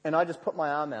 And I just put my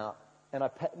arm out, and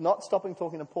not stopping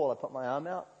talking to Paul, I put my arm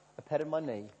out, I patted my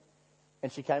knee,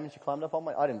 and she came and she climbed up on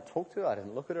I didn't talk to her, I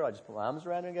didn't look at her, I just put my arms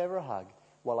around her and gave her a hug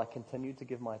while I continued to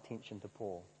give my attention to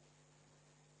Paul.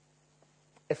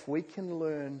 If we can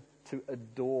learn to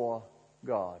adore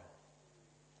God,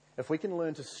 if we can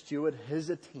learn to steward His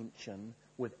attention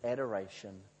with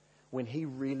adoration, when He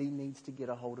really needs to get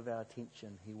a hold of our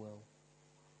attention, He will.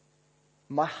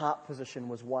 My heart position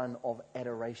was one of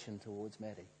adoration towards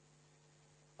Maddie.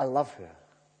 I love her.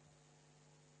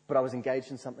 But I was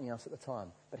engaged in something else at the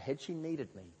time. But had she needed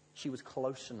me, she was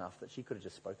close enough that she could have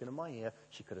just spoken in my ear.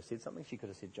 She could have said something. She could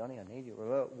have said, Johnny, I need you,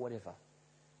 whatever.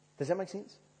 Does that make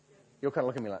sense? You're kind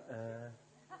of looking at me like,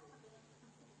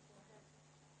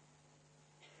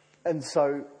 And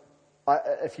so,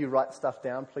 if you write stuff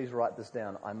down, please write this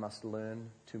down. I must learn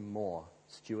to more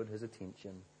steward His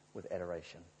attention with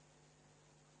adoration.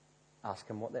 Ask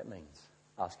Him what that means.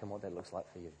 Ask Him what that looks like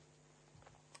for you.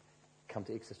 Come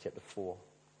to Exodus chapter 4.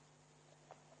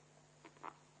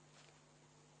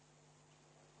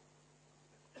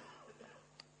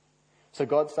 So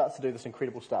God starts to do this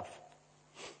incredible stuff.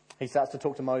 He starts to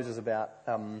talk to Moses about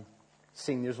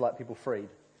seeing the Israelite people freed.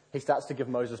 He starts to give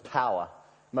Moses power.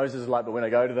 Moses is like, but when I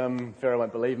go to them, Pharaoh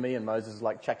won't believe me. And Moses is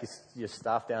like, chuck your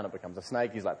staff down, it becomes a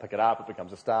snake. He's like, pick it up, it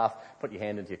becomes a staff. Put your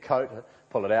hand into your coat,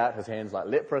 pull it out. His hand's like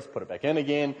leprous, put it back in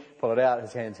again, pull it out,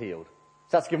 his hand's healed.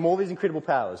 Starts to give him all these incredible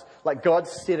powers. Like God's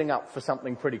setting up for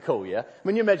something pretty cool, yeah? I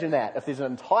mean, you imagine that, if there's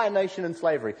an entire nation in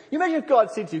slavery. You imagine if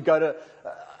God said to you, go to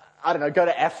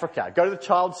Africa, go to the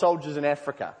child soldiers in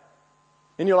Africa.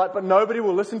 And you're like, but nobody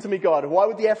will listen to me, God. Why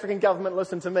would the African government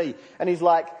listen to me? And He's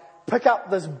like, pick up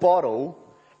this bottle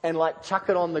and like chuck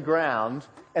it on the ground,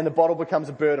 and the bottle becomes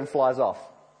a bird and flies off.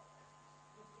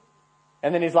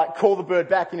 And then He's like, call the bird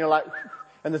back, and you're like,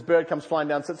 and this bird comes flying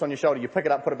down, sits on your shoulder, you pick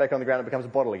it up, put it back on the ground, it becomes a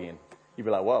bottle again. You'd be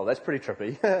like, whoa, that's pretty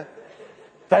trippy.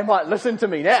 They might listen to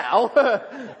me now.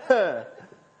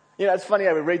 You know, it's funny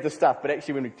how we read this stuff, but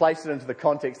actually when we place it into the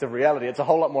context of reality, it's a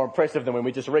whole lot more impressive than when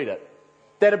we just read it.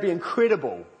 That'd be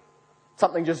incredible.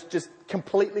 Something just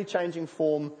completely changing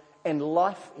form and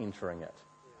life entering it.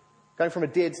 Going from a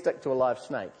dead stick to a live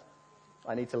snake.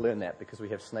 I need to learn that because we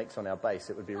have snakes on our base.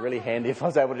 It would be really handy if I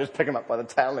was able to just pick them up by the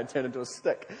tail and they turn into a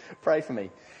stick. Pray for me.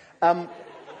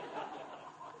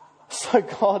 So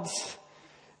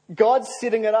God's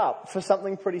setting it up for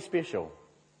something pretty special.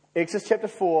 Exodus chapter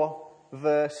 4,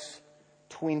 verse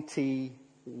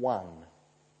 21.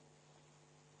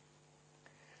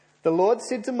 The Lord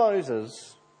said to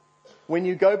Moses, when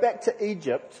you go back to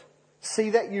Egypt, see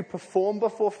that you perform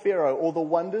before Pharaoh all the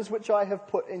wonders which I have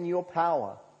put in your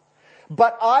power.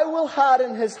 But I will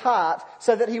harden his heart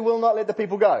so that he will not let the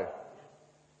people go.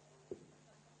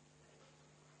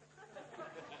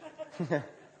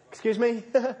 Excuse me?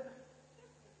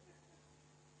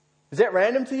 Is that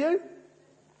random to you?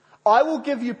 I will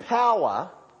give you power,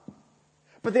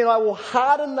 but then I will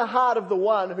harden the heart of the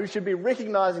one who should be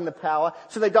recognizing the power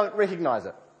so they don't recognize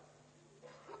it.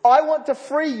 I want to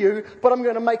free you, but I'm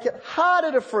going to make it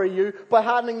harder to free you by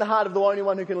hardening the heart of the only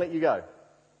one who can let you go.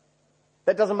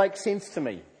 That doesn't make sense to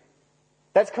me.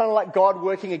 That's kind of like God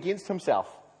working against Himself.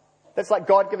 That's like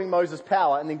God giving Moses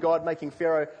power and then God making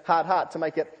Pharaoh hard heart to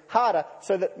make it harder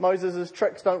so that Moses'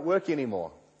 tricks don't work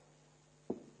anymore.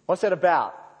 What's that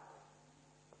about?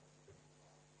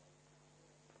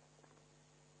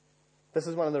 This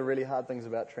is one of the really hard things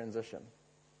about transition.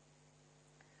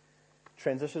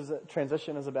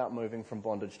 Transition is about moving from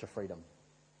bondage to freedom.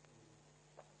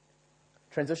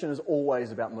 Transition is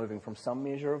always about moving from some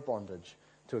measure of bondage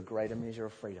to a greater measure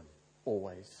of freedom.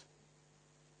 Always.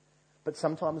 But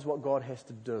sometimes what God has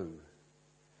to do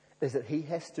is that He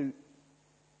has to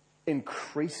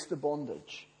increase the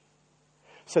bondage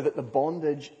so that the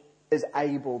bondage is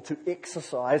able to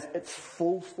exercise its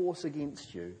full force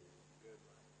against you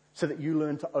so that you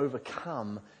learn to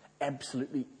overcome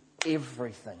absolutely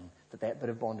everything that bit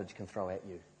of bondage can throw at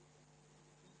you.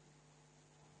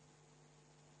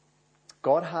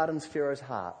 God hardens Pharaoh's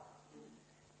heart,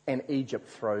 and Egypt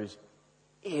throws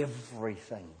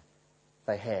everything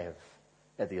they have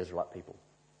at the Israelite people.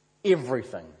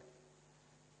 Everything.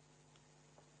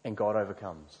 And God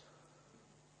overcomes.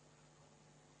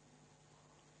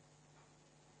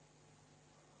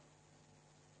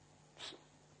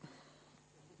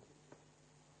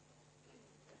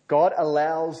 God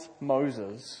allows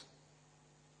Moses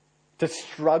to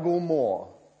struggle more.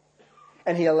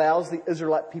 And he allows the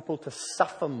Israelite people to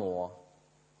suffer more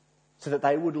so that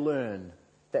they would learn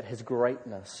that his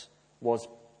greatness was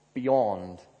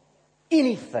beyond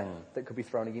anything that could be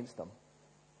thrown against them.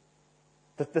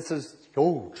 That this is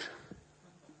huge.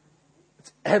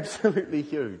 It's absolutely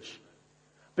huge.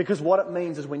 Because what it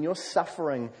means is when you're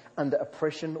suffering under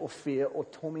oppression or fear or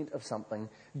torment of something,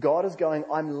 God is going,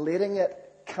 I'm letting it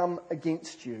come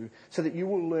against you so that you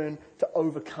will learn to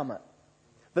overcome it.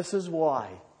 This is why,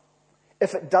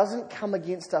 if it doesn't come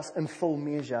against us in full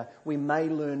measure, we may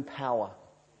learn power.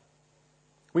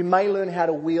 We may learn how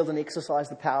to wield and exercise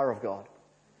the power of God.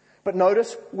 But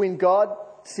notice, when God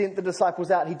sent the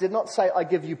disciples out, he did not say, I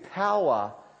give you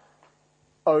power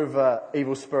over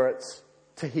evil spirits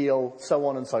to heal, so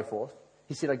on and so forth.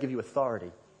 He said, I give you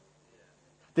authority.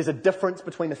 There's a difference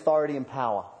between authority and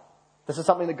power. This is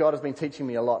something that God has been teaching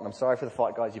me a lot, and I'm sorry for the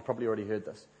fight, guys. You've probably already heard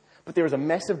this. But there is a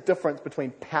massive difference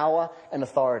between power and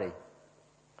authority.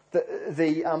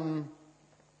 In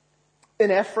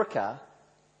Africa,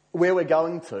 where we're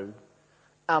going to,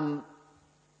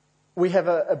 we have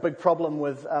a big problem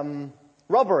with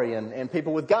robbery and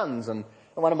people with guns. And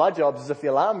one of my jobs is if the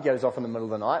alarm goes off in the middle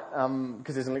of the night,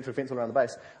 because there's an electric fence all around the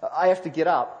base, I have to get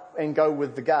up and go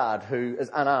with the guard who is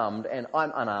unarmed, and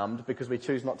I'm unarmed because we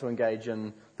choose not to engage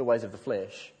in the ways of the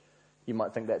flesh. You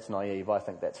might think that's naive. I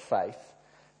think that's faith.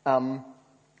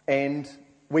 And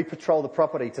we patrol the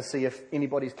property to see if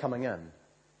anybody's coming in.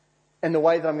 And the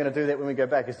way that I'm going to do that when we go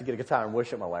back is to get a guitar and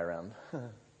worship my way around.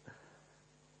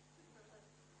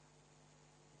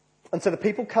 And so the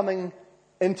people coming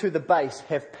into the base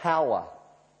have power.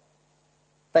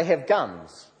 They have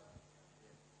guns.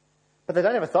 But they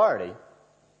don't have authority.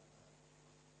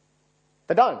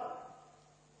 They don't.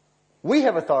 We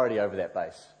have authority over that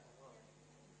base.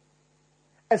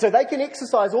 And so they can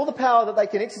exercise all the power that they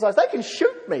can exercise. They can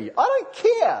shoot me. I don't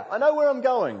care. I know where I'm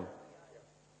going.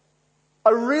 I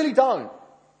really don't.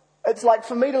 It's like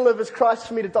for me to live as Christ,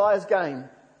 for me to die as gain.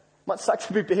 Might suck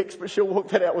to be Bex, but she'll work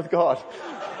that out with God.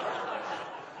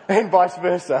 And vice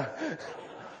versa.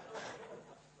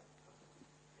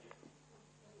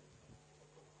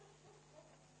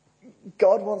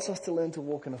 God wants us to learn to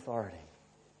walk in authority.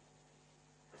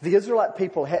 The Israelite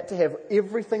people had to have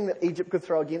everything that Egypt could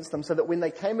throw against them so that when they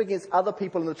came against other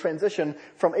people in the transition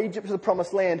from Egypt to the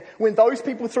Promised Land, when those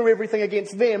people threw everything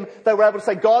against them, they were able to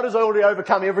say, God has already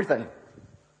overcome everything.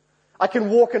 I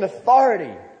can walk in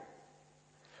authority.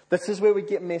 This is where we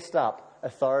get messed up.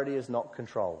 Authority is not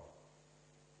control.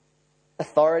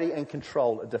 Authority and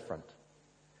control are different.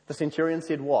 The centurion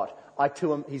said what?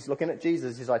 He's looking at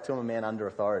Jesus, he says, I too am a man under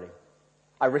authority.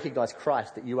 I recognize,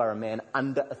 Christ, that you are a man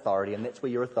under authority, and that's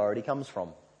where your authority comes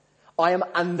from. I am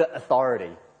under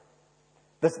authority.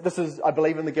 This is, I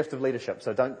believe in the gift of leadership,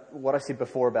 so what I said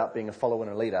before about being a follower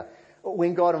and a leader.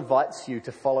 When God invites you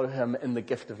to follow him in the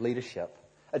gift of leadership,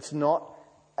 it's not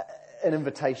an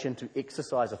invitation to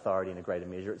exercise authority in a greater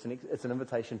measure. It's an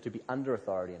invitation to be under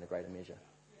authority in a greater measure.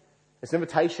 It's an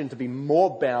invitation to be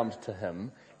more bound to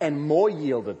him and more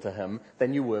yielded to him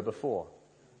than you were before.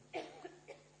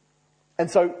 And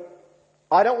so,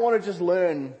 I don't want to just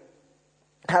learn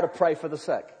how to pray for the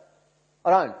sick.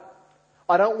 I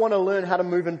don't want to learn how to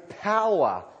move in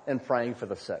power in praying for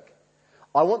the sick.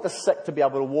 I want the sick to be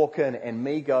able to walk in and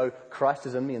me go, Christ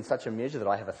is in me in such a measure that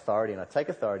I have authority, and I take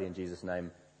authority in Jesus' name,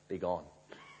 be gone.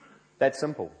 That's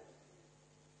simple.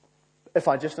 If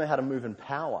I just know how to move in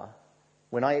power,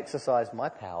 when I exercise my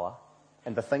power,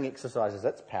 and the thing exercises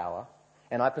its power,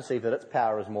 and I perceive that its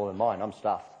power is more than mine, I'm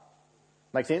stuffed.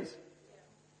 Make sense?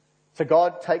 So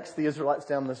God takes the Israelites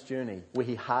down this journey where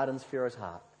he hardens Pharaoh's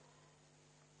heart,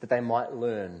 that they might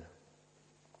learn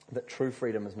that true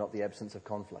freedom is not the absence of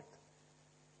conflict.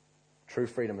 True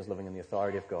freedom is living in the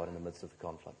authority of God in the midst of the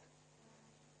conflict.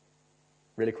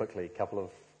 Really quickly, a couple of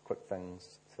quick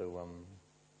things to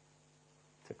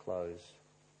close.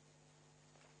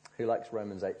 Who likes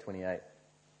Romans 8:28?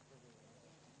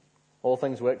 All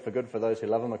things work for good for those who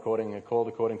love him are called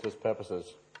according to his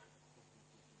purposes.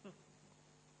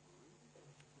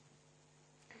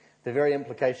 The very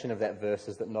implication of that verse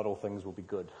is that not all things will be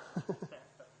good.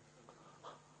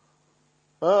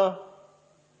 All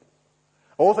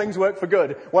things work for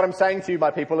good. What I'm saying to you,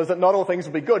 my people, is that not all things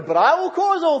will be good, but I will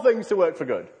cause all things to work for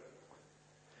good.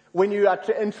 When you are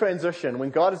in transition,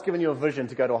 when God has given you a vision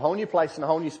to go to a whole new place and a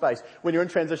whole new space, when you're in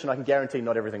transition, I can guarantee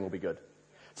not everything will be good.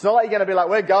 It's not like you're going to be like,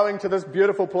 we're going to this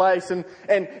beautiful place and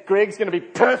Greg's going to be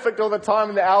perfect all the time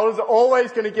and the hours are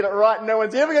always going to get it right and no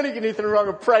one's ever going to get anything wrong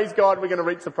and praise God, we're going to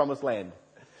reach the promised land.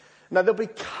 No, there'll be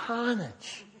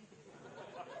carnage.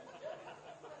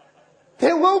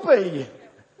 There will be.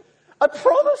 I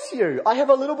promise you, I have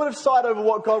a little bit of sight over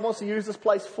what God wants to use this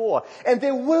place for. And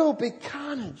there will be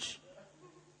carnage.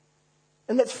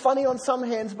 And that's funny on some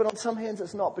hands, but on some hands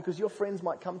it's not, because your friends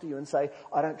might come to you and say,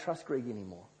 I don't trust Greg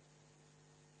anymore.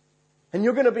 And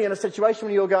you're going to be in a situation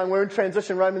where you're going, we're in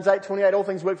transition, Romans 8:28, all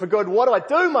things work for good. What do I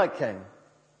do, my king?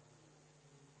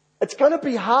 It's going to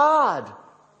be hard.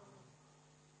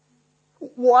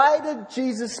 Why did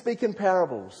Jesus speak in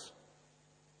parables?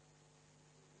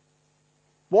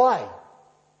 Why?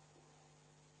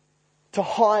 To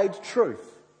hide truth.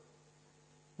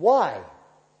 Why?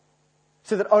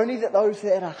 So that only those who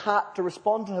had a heart to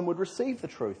respond to him would receive the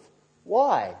truth.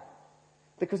 Why?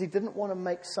 Because he didn't want to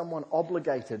make someone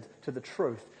obligated to the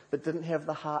truth that didn't have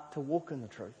the heart to walk in the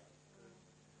truth.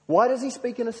 Why does he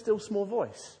speak in a still small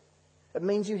voice? It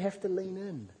means you have to lean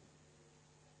in.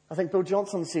 I think Bill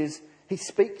Johnson says he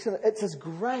speaks, it's his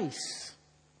grace.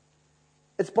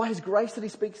 It's by his grace that he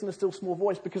speaks in a still small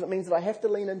voice, because it means that I have to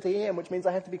lean into him, which means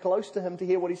I have to be close to him to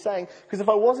hear what he's saying. Because if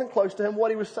I wasn't close to him, what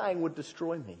he was saying would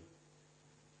destroy me.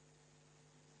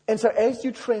 And so as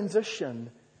you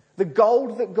transition, the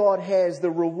gold that God has,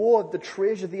 the reward, the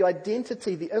treasure, the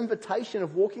identity, the invitation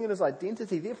of walking in his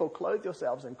identity, therefore clothe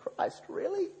yourselves in Christ.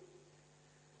 Really?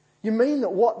 You mean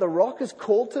that what the rock is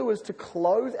called to is to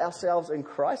clothe ourselves in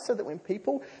Christ, so that when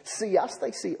people see us,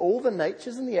 they see all the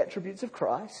natures and the attributes of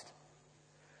Christ?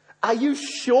 Are you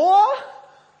sure?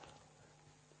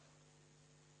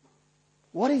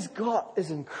 What he's got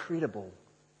is incredible,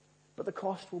 but the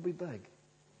cost will be big.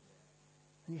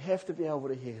 And you have to be able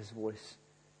to hear his voice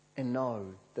and know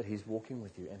that he's walking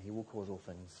with you, and he will cause all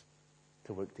things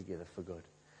to work together for good.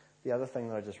 The other thing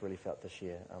that I just really felt this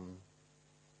year,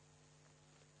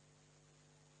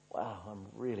 wow, I'm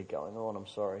really going on, I'm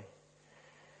sorry.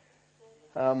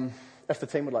 If the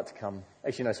team would like to come,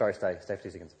 actually no, sorry, stay for 2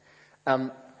 seconds.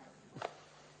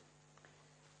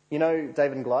 You know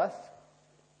David and Goliath?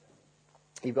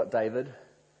 You've got David,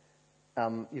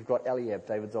 you've got Eliab,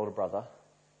 David's older brother,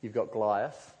 you've got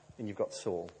Goliath, and you've got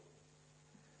Saul.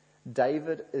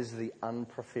 David is the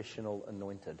unprofessional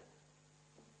anointed.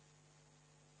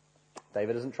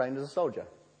 David isn't trained as a soldier.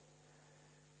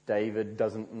 David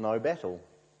doesn't know battle.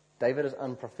 David is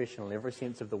unprofessional in every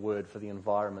sense of the word for the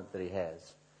environment that he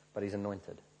has, but he's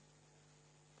anointed.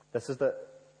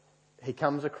 He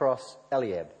comes across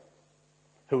Eliab,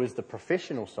 who is the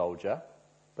professional soldier,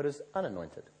 but is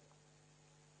unanointed.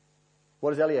 What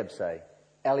does Eliab say?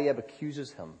 Eliab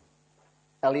accuses him.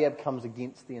 Eliab comes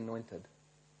against the anointed.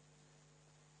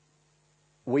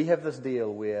 We have this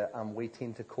deal where we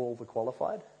tend to call the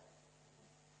qualified.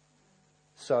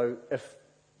 So if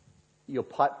your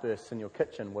pipe bursts in your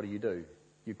kitchen, what do?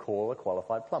 You call a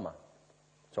qualified plumber.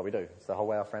 That's what we do. It's the whole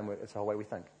way our framework, it's the whole way we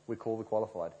think. We call the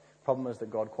qualified. Problem is that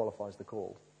God qualifies the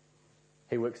called.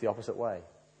 He works the opposite way.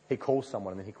 He calls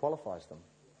someone and then he qualifies them.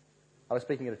 I was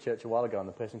speaking at a church a while ago, and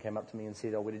the person came up to me and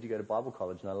said, where did you go to Bible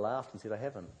college? And I laughed and said, I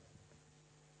haven't.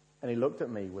 And he looked at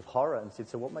me with horror and said,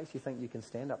 so what makes you think you can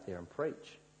stand up there and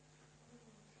preach?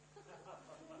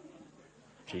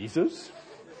 Jesus?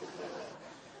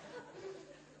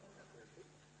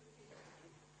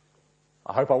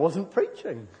 I hope I wasn't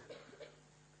preaching.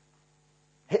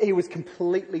 He was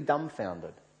completely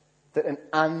dumbfounded that an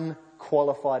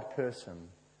unqualified person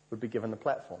would be given the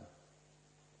platform.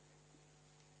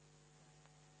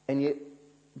 And yet,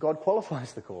 God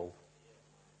qualifies the call.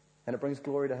 And it brings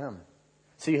glory to him.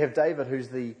 So you have David, who's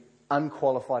the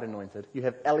unqualified anointed. You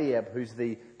have Eliab, who's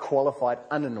the qualified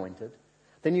unanointed.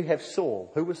 Then you have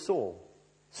Saul. Who was Saul?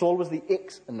 Saul was the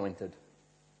ex-anointed.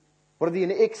 What did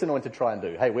the ex-anointed try and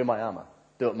do? Hey, wear my armor.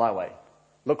 Do it my way.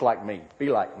 Look like me. Be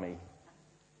like me. And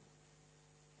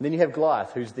then you have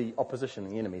Goliath, who's the opposition,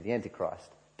 the enemy, the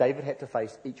Antichrist. David had to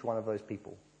face each one of those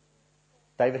people.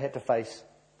 David had to face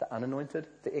the unanointed,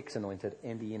 the ex-anointed,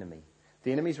 and the enemy.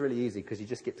 The enemy's really easy because you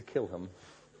just get to kill him.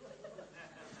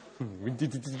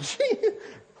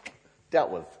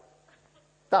 Dealt with.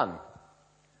 Done.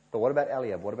 But what about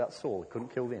Eliab? What about Saul?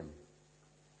 Couldn't kill them.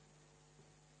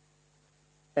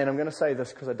 And I'm going to say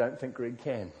this because I don't think Greg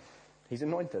can. He's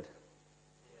anointed.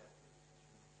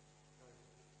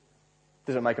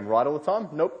 Does it make him right all the time?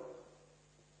 Nope.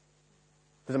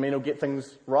 Does it mean he'll get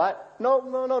things right? No,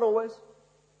 not always.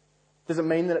 Does it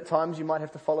mean that at times you might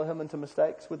have to follow him into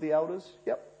mistakes with the elders?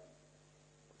 Yep.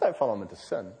 Don't follow him into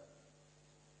sin.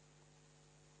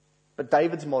 But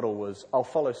David's model was, I'll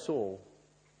follow Saul.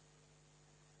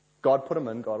 God put him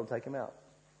in, God will take him out.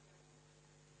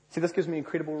 See, this gives me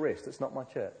incredible rest. It's not my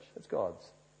church, it's God's.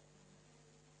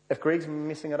 If Greg's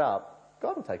messing it up,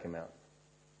 God will take him out.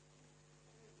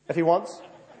 If he wants.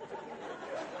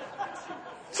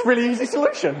 It's a really easy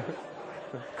solution.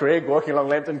 Greg walking along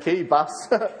Lambton Quay, bus.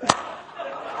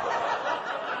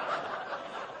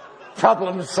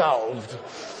 Problem solved.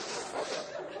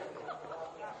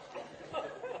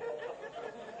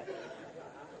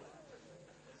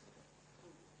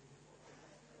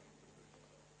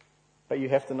 But you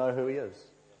have to know who he is.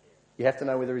 You have to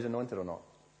know whether he's anointed or not.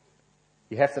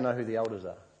 You have to know who the elders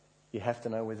are. You have to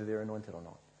know whether they're anointed or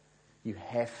not. You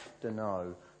have to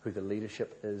know who the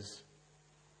leadership is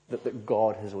that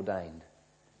God has ordained.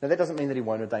 Now, that doesn't mean that he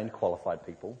won't ordain qualified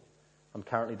people. I'm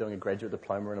currently doing a graduate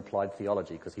diploma in applied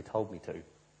theology because he told me to.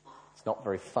 It's not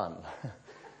very fun.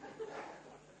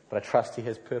 But I trust he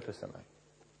has purpose in it.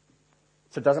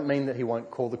 So it doesn't mean that he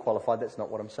won't call the qualified. That's not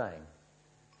what I'm saying.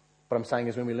 What I'm saying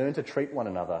is when we learn to treat one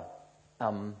another,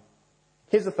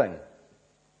 here's the thing.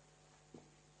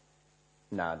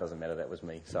 No, it doesn't matter. That was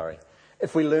me. Sorry.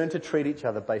 If we learn to treat each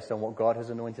other based on what God has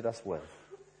anointed us with,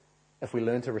 if we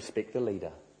learn to respect the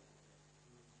leader,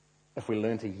 if we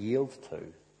learn to yield to,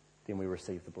 then we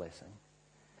receive the blessing.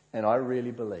 And I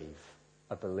really believe,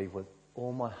 I believe with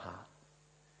all my heart,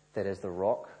 that as the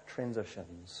rock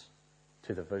transitions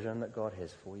to the vision that God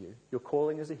has for you, your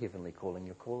calling is a heavenly calling,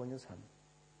 your calling is him.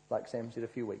 Like Sam said a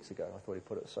few weeks ago, I thought he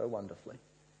put it so wonderfully.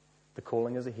 The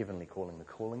calling is a heavenly calling, the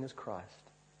calling is Christ.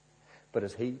 But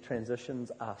as he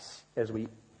transitions us, as we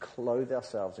clothe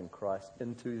ourselves in Christ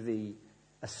into the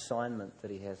assignment that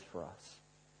he has for us,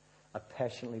 I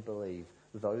passionately believe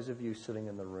those of you sitting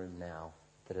in the room now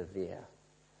that are there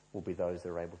will be those that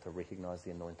are able to recognize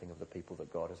the anointing of the people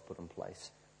that God has put in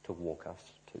place to walk us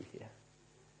to here.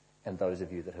 And those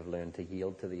of you that have learned to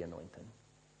yield to the anointing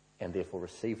and therefore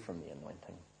receive from the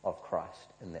anointing of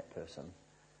Christ in that person.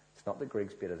 It's not that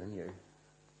Greg's better than you.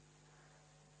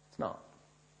 It's not.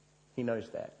 He knows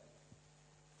that.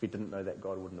 If he didn't know that,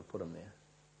 God wouldn't have put him there.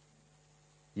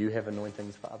 You have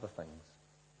anointings for other things.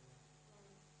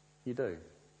 You do.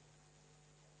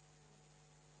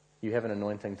 You have an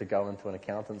anointing to go into an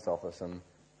accountant's office and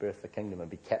birth the kingdom and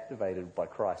be captivated by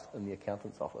Christ in the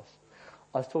accountant's office.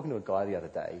 I was talking to a guy the other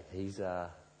day. He's, what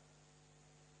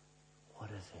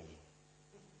is he?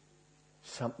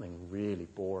 Something really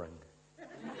boring.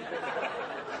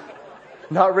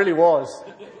 No, it really was.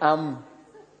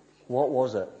 What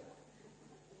was it?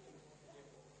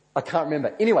 I can't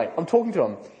remember. Anyway, I'm talking to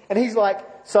him. And he's like,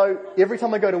 so every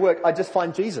time I go to work, I just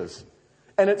find Jesus.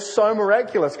 And it's so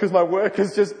miraculous because my work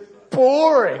is just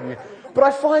boring. But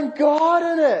I find God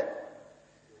in it.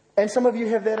 And some of you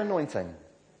have that anointing.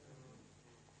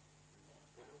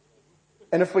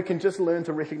 And if we can just learn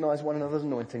to recognize one another's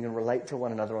anointing and relate to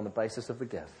one another on the basis of the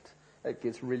gift, it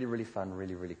gets really, really fun,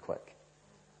 really, really quick.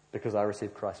 Because I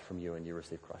receive Christ from you and you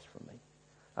receive Christ from me.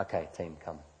 Okay, team,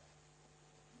 come.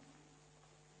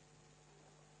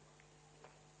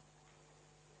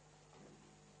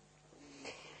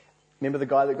 Remember the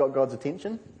guy that got God's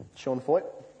attention? Sean Foyt?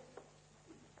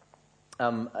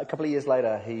 A couple of years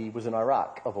later, he was in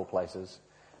Iraq, of all places.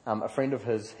 A friend of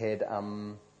his had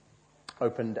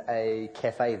opened a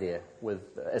cafe there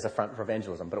as a front for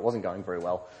evangelism, but it wasn't going very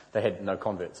well. They had no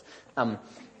converts.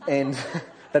 And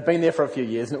they'd been there for a few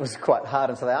years and it was quite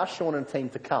hard. And so they asked Sean and the team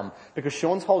to come because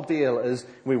Sean's whole deal is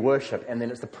we worship and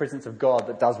then it's the presence of God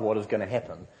that does what is going to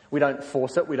happen. We don't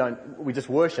force it. We just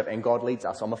worship and God leads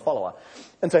us. I'm a follower.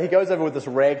 And so he goes over with this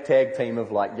ragtag team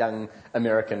of like young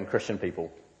American Christian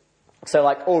people. So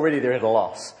like already they're at a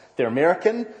loss. They're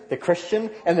American, they're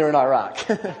Christian, and they're in Iraq.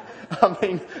 I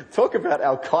mean, talk about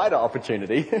Al-Qaeda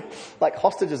opportunity. Like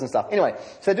hostages and stuff. Anyway,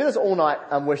 so they do this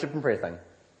all-night worship and prayer thing.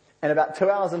 And about 2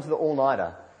 hours into the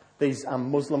all-nighter, these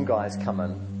Muslim guys come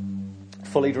in,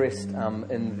 fully dressed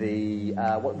in the...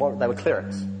 they were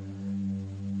clerics.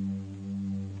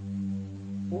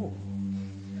 Ooh.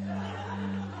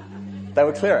 They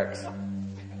were clerics.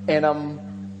 And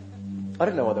I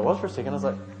didn't know what that was for a second. I was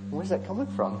like, where's that coming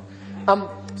from?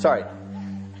 Sorry.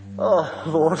 Oh,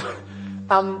 Lord.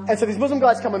 And so these Muslim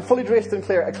guys come in fully dressed in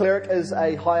cleric. A cleric is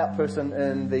a high-up person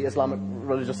in the Islamic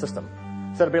religious system.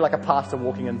 So it'd be like a pastor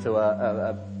walking into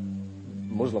a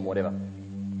Muslim whatever.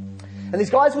 And these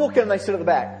guys walk in and they sit at the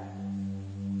back.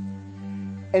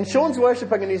 And Sean's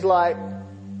worshipping and he's like,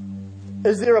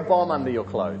 is there a bomb under your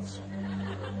clothes?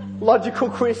 Logical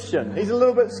question. He's a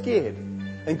little bit scared.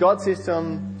 And God says to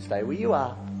him, stay where you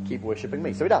are. Keep worshipping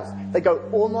me. So he does. They go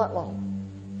all night long.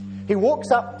 He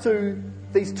walks up to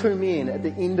these two men at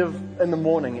the end in the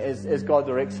morning as God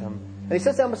directs him. And he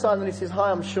sits down beside them and he says,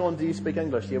 hi, I'm Sean. Do you speak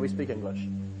English? Yeah, we speak English.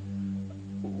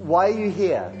 Why are you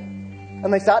here?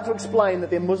 And they start to explain that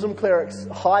they're Muslim clerics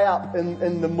high up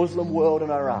in the Muslim world in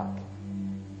Iraq.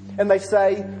 And they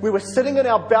say, we were sitting in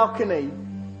our balcony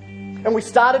and we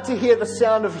started to hear the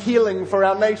sound of healing for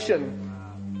our nation.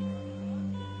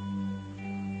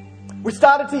 We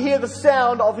started to hear the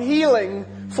sound of healing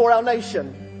for our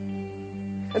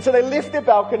nation. And so they left their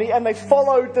balcony and they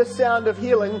followed the sound of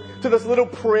healing to this little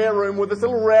prayer room with this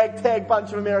little ragtag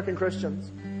bunch of American Christians.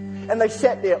 And they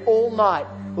sat there all night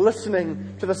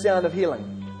listening to the sound of healing.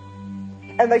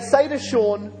 And they say to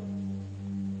Sean,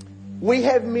 we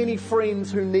have many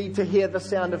friends who need to hear the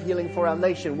sound of healing for our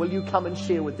nation. Will you come and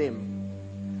share with them?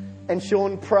 And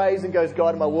Sean prays and goes,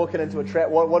 God, am I walking into a trap?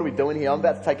 What are we doing here? I'm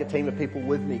about to take a team of people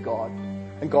with me, God.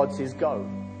 And God says, go.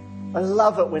 I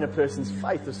love it when a person's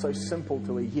faith is so simple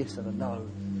to a yes and a no.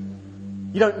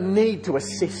 You don't need to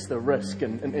assess the risk.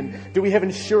 And do we have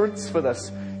insurance for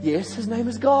this? Yes, his name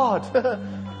is God.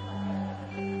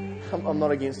 I'm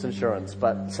not against insurance,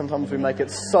 but sometimes we make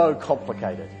it so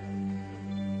complicated.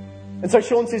 And so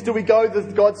Sean says, do we go?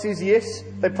 God says yes.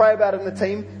 They pray about it in the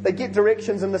team. They get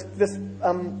directions, and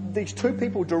these two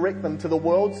people direct them to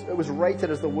it was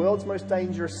rated as the world's most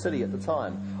dangerous city at the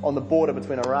time, on the border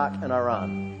between Iraq and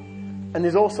Iran. And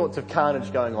there's all sorts of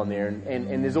carnage going on there,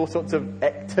 and there's all sorts of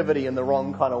activity in the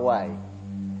wrong kind of way.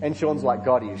 And Sean's like,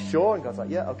 God, are you sure? And God's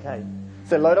like, yeah, okay.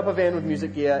 So they load up a van with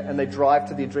music gear, and they drive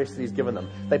to the address that he's given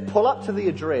them. They pull up to the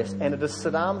address, and it is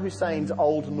Saddam Hussein's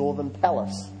old northern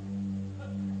palace.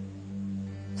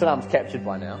 Saddam's captured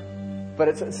by now, but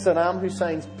it's Saddam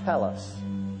Hussein's palace.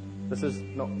 This is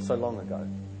not so long ago.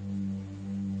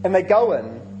 And they go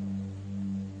in,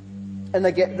 and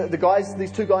they get the guys.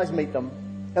 These two guys meet them,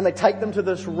 and they take them to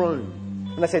this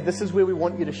room, and they say, "This is where we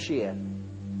want you to share."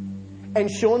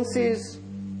 And Sean says,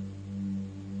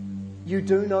 "You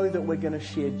do know that we're going to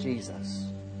share Jesus.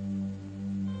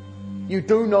 You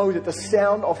do know that the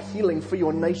sound of healing for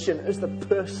your nation is the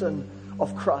person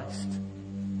of Christ."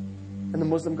 And the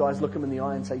Muslim guys look him in the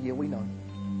eye and say, yeah, we know.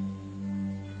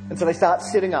 And so they start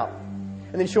setting up.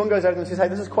 And then Sean goes over and says, hey,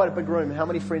 this is quite a big room. How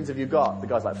many friends have you got? The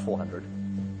guy's like, 400.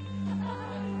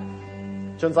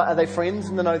 Sean's like, are they friends?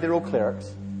 No, they're all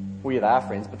clerics. Well, yeah, they are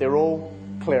friends, but they're all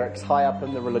clerics high up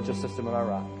in the religious system of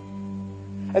Iraq.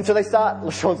 And so they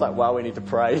start, Sean's like, wow, we need to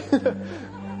pray.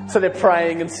 So they're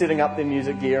praying and setting up their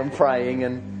music gear and praying.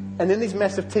 And then these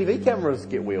massive TV cameras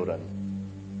get wheeled in.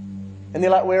 And they're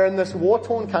like, we're in this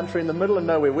war-torn country in the middle of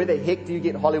nowhere. Where the heck do you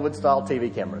get Hollywood-style TV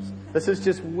cameras? This is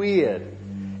just weird.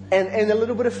 And a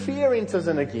little bit of fear enters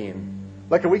in again.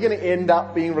 Like, are we going to end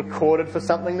up being recorded for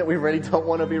something that we really don't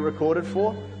want to be recorded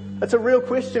for? It's a real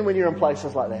question when you're in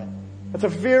places like that. It's a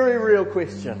very real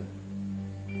question.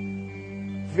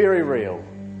 Very real.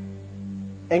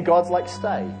 And God's like,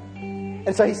 stay.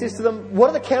 And so he says to them, what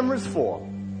are the cameras for?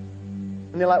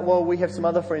 And they're like, well, we have some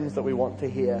other friends that we want to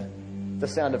hear the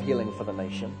sound of healing for the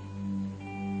nation.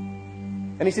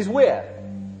 And he says, where?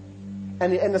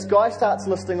 And this guy starts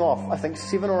listing off, I think,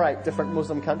 7 or 8 different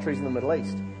Muslim countries in the Middle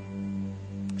East.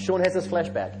 Sean has this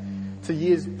flashback to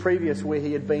years previous where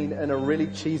he had been in a really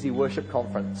cheesy worship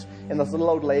conference. And this little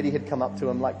old lady had come up to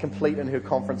him, like complete in her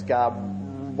conference garb,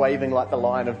 waving like the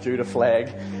Lion of Judah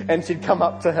flag. And she'd come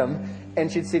up to him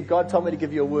and she'd said, God told me to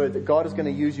give you a word that God is going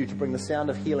to use you to bring the sound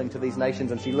of healing to these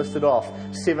nations. And she listed off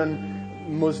 7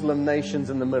 Muslim nations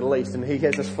in the Middle East, and he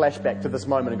has this flashback to this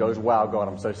moment and goes, wow, God,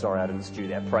 I'm so sorry I didn't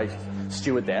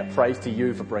steward that. Praise to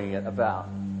you for bringing it about.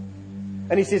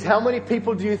 And he says, how many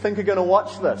people do you think are going to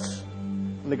watch this?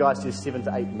 And the guy says 7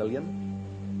 to 8 million.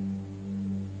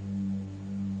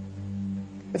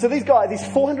 And so these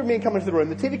 400 men come into the room,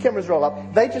 the TV cameras roll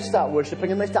up, they just start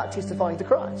worshipping and they start testifying to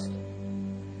Christ.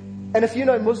 And if you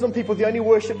know Muslim people, the only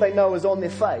worship they know is on their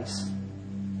face.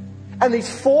 And these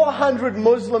 400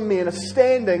 Muslim men are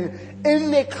standing in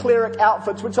their cleric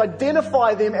outfits, which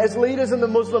identify them as leaders in the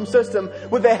Muslim system,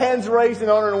 with their hands raised in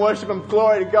honor and worship and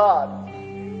glory to God.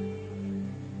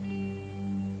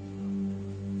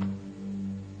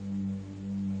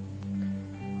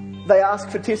 They ask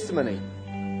for testimony.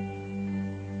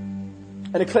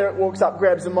 And a cleric walks up,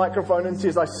 grabs the microphone and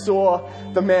says, I saw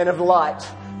the man of light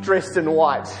dressed in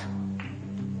white.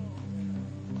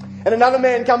 And another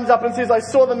man comes up and says, I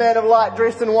saw the man of light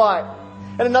dressed in white.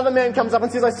 And another man comes up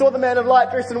and says, I saw the man of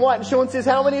light dressed in white. And Sean says,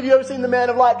 how many of you have seen the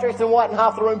man of light dressed in white? And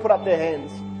half the room put up their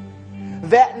hands.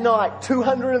 That night,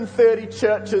 230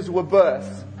 churches were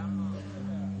birthed.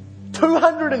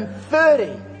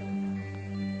 230!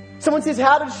 Someone says,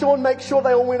 how did Sean make sure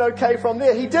they all went okay from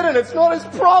there? He didn't. It's not his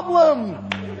problem.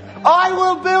 I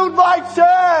will build my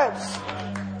church.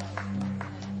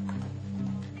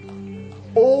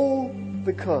 All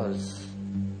because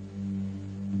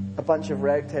a bunch of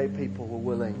ragtag people were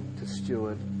willing to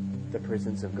steward the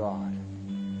presence of God,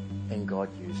 and God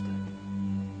used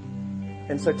it.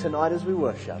 And so tonight as we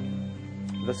worship,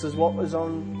 this is what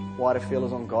I feel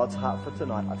is on God's heart for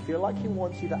tonight. I feel like He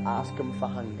wants you to ask Him for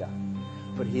hunger.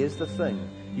 But here's the thing,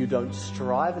 You don't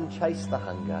strive and chase the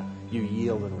hunger. You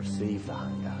yield and receive the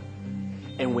hunger.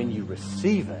 And when you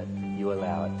receive it, you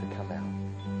allow it to come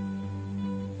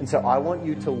out. And so I want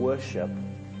you to worship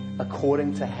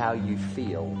according to how you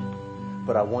feel,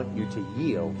 but I want you to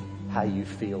yield how you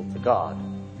feel to God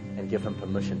and give him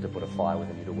permission to put a fire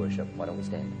within you to worship. Why don't we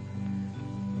stand?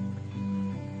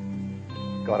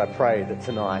 God, I pray that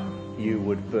tonight you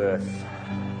would birth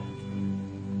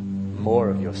more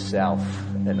of yourself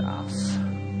in us.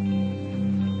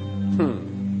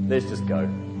 Let's just go.